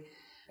perfectly.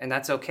 And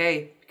that's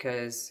okay,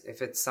 because if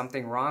it's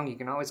something wrong, you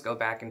can always go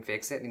back and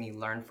fix it, and you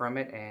learn from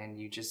it, and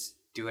you just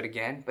do it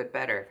again, but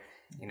better,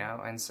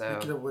 And so,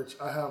 speaking of which,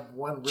 I have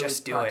one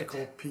really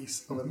practical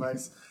piece of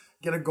advice.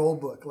 Get a goal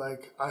book.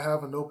 Like, I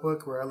have a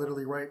notebook where I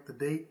literally write the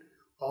date,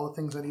 all the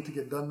things I need to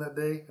get done that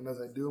day. And as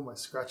I do them, I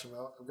scratch them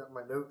out. I've got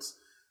my notes.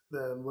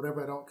 Then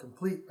whatever I don't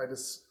complete, I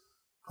just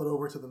put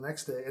over to the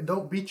next day. And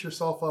don't beat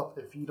yourself up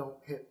if you don't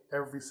hit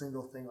every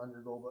single thing on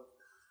your goal book.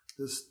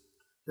 Just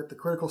get the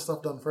critical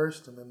stuff done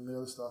first, and then the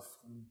other stuff.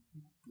 And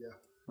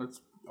that's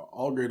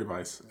all great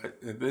advice.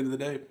 At the end of the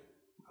day,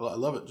 I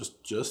love it.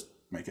 Just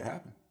make it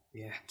happen.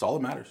 Yeah, it's all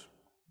that matters.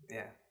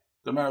 Yeah,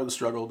 doesn't matter the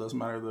struggle, doesn't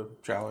matter the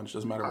challenge,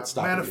 doesn't matter what's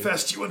stopping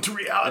manifest you into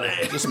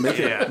reality. Just make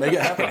it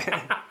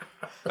happen.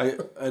 I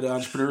had an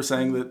entrepreneur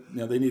saying that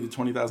they needed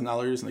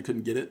 $20,000 and they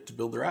couldn't get it to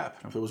build their app.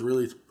 If it was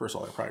really, first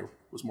of all, it probably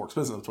was more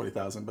expensive than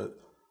 $20,000, but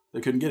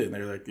they couldn't get it. And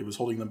they're like, it was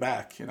holding them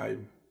back. And I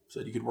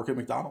said, you could work at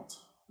McDonald's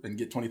and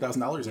get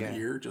 $20,000 in a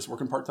year just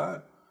working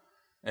part-time.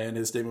 And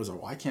his statement was,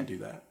 well, I can't do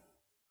that.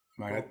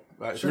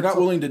 If you're not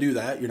willing to do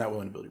that, you're not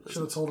willing to build your business.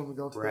 Should have told him to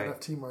go to the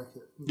NFT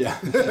market. Yeah.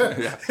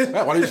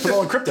 Why don't you just put it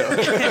all in crypto?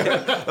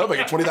 That'll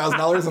make it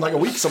 $20,000 in like a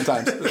week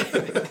sometimes.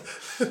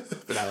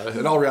 But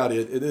in all reality,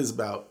 it is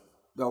about,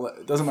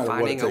 it doesn't matter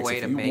finding what it takes. A way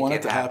if to you want make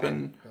it to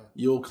happen,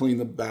 you'll clean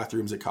the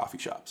bathrooms at coffee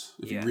shops.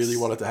 If you really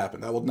want it to happen,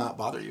 that will not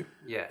bother you.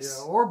 Yes.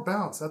 Yeah, or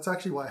bounce. That's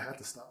actually why I had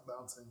to stop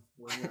bouncing.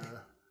 When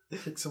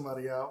kicked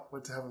somebody out,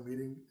 went to have a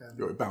meeting. And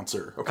you're a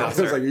bouncer. Okay.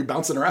 Bouncer. I was like, you're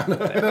bouncing around.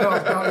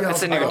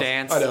 It's a new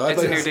dance.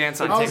 It's a new dance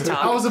on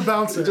TikTok. I was a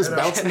bouncer. Just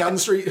bouncing down the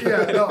street.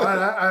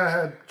 I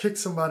had kicked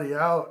somebody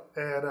out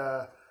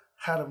and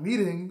had a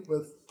meeting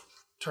with,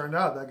 turned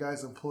out that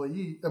guy's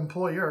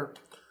employer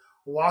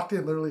walked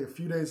in literally a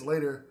few days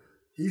later.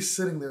 He's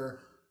sitting there,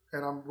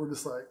 and we're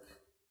just like,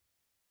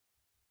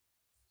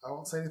 I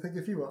won't say anything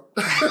if you won't.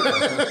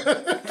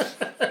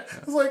 I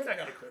was like, I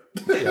gotta quit.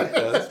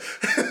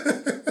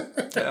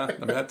 Yeah, I mean,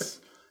 you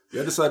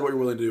gotta decide what you're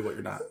willing to do, what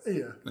you're not.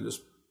 Yeah. And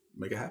just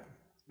make it happen.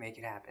 Make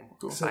it happen.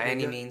 Cool. By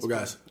any means. Well,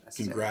 guys,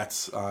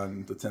 congrats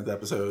on the 10th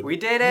episode. We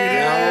did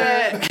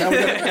it! Now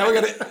we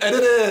gotta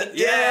edit it!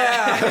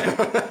 Yeah!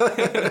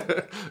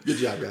 Good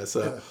job, guys.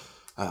 So,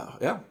 I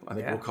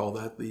think we'll call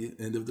that the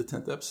end of the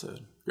 10th episode.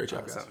 Great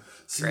job, guys.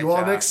 See you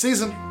all next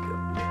season.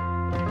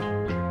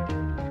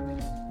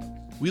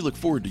 We look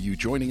forward to you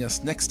joining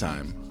us next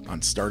time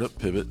on Startup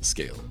Pivot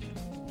Scale.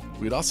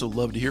 We'd also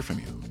love to hear from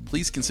you.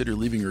 Please consider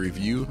leaving a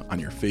review on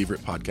your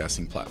favorite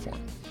podcasting platform.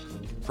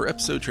 For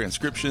episode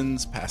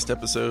transcriptions, past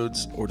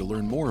episodes, or to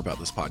learn more about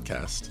this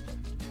podcast,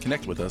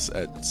 connect with us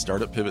at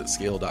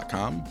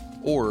startuppivotscale.com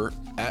or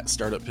at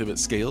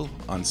startuppivot.scale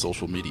on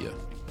social media.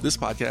 This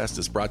podcast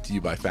is brought to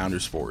you by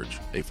Founders Forge,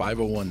 a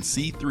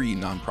 501c3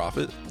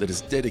 nonprofit that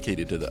is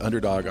dedicated to the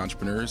underdog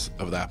entrepreneurs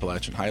of the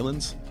Appalachian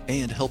Highlands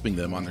and helping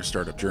them on their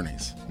startup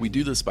journeys. We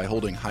do this by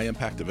holding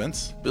high-impact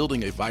events,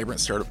 building a vibrant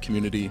startup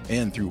community,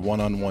 and through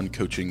one-on-one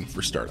coaching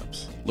for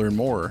startups. Learn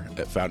more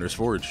at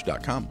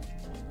foundersforge.com.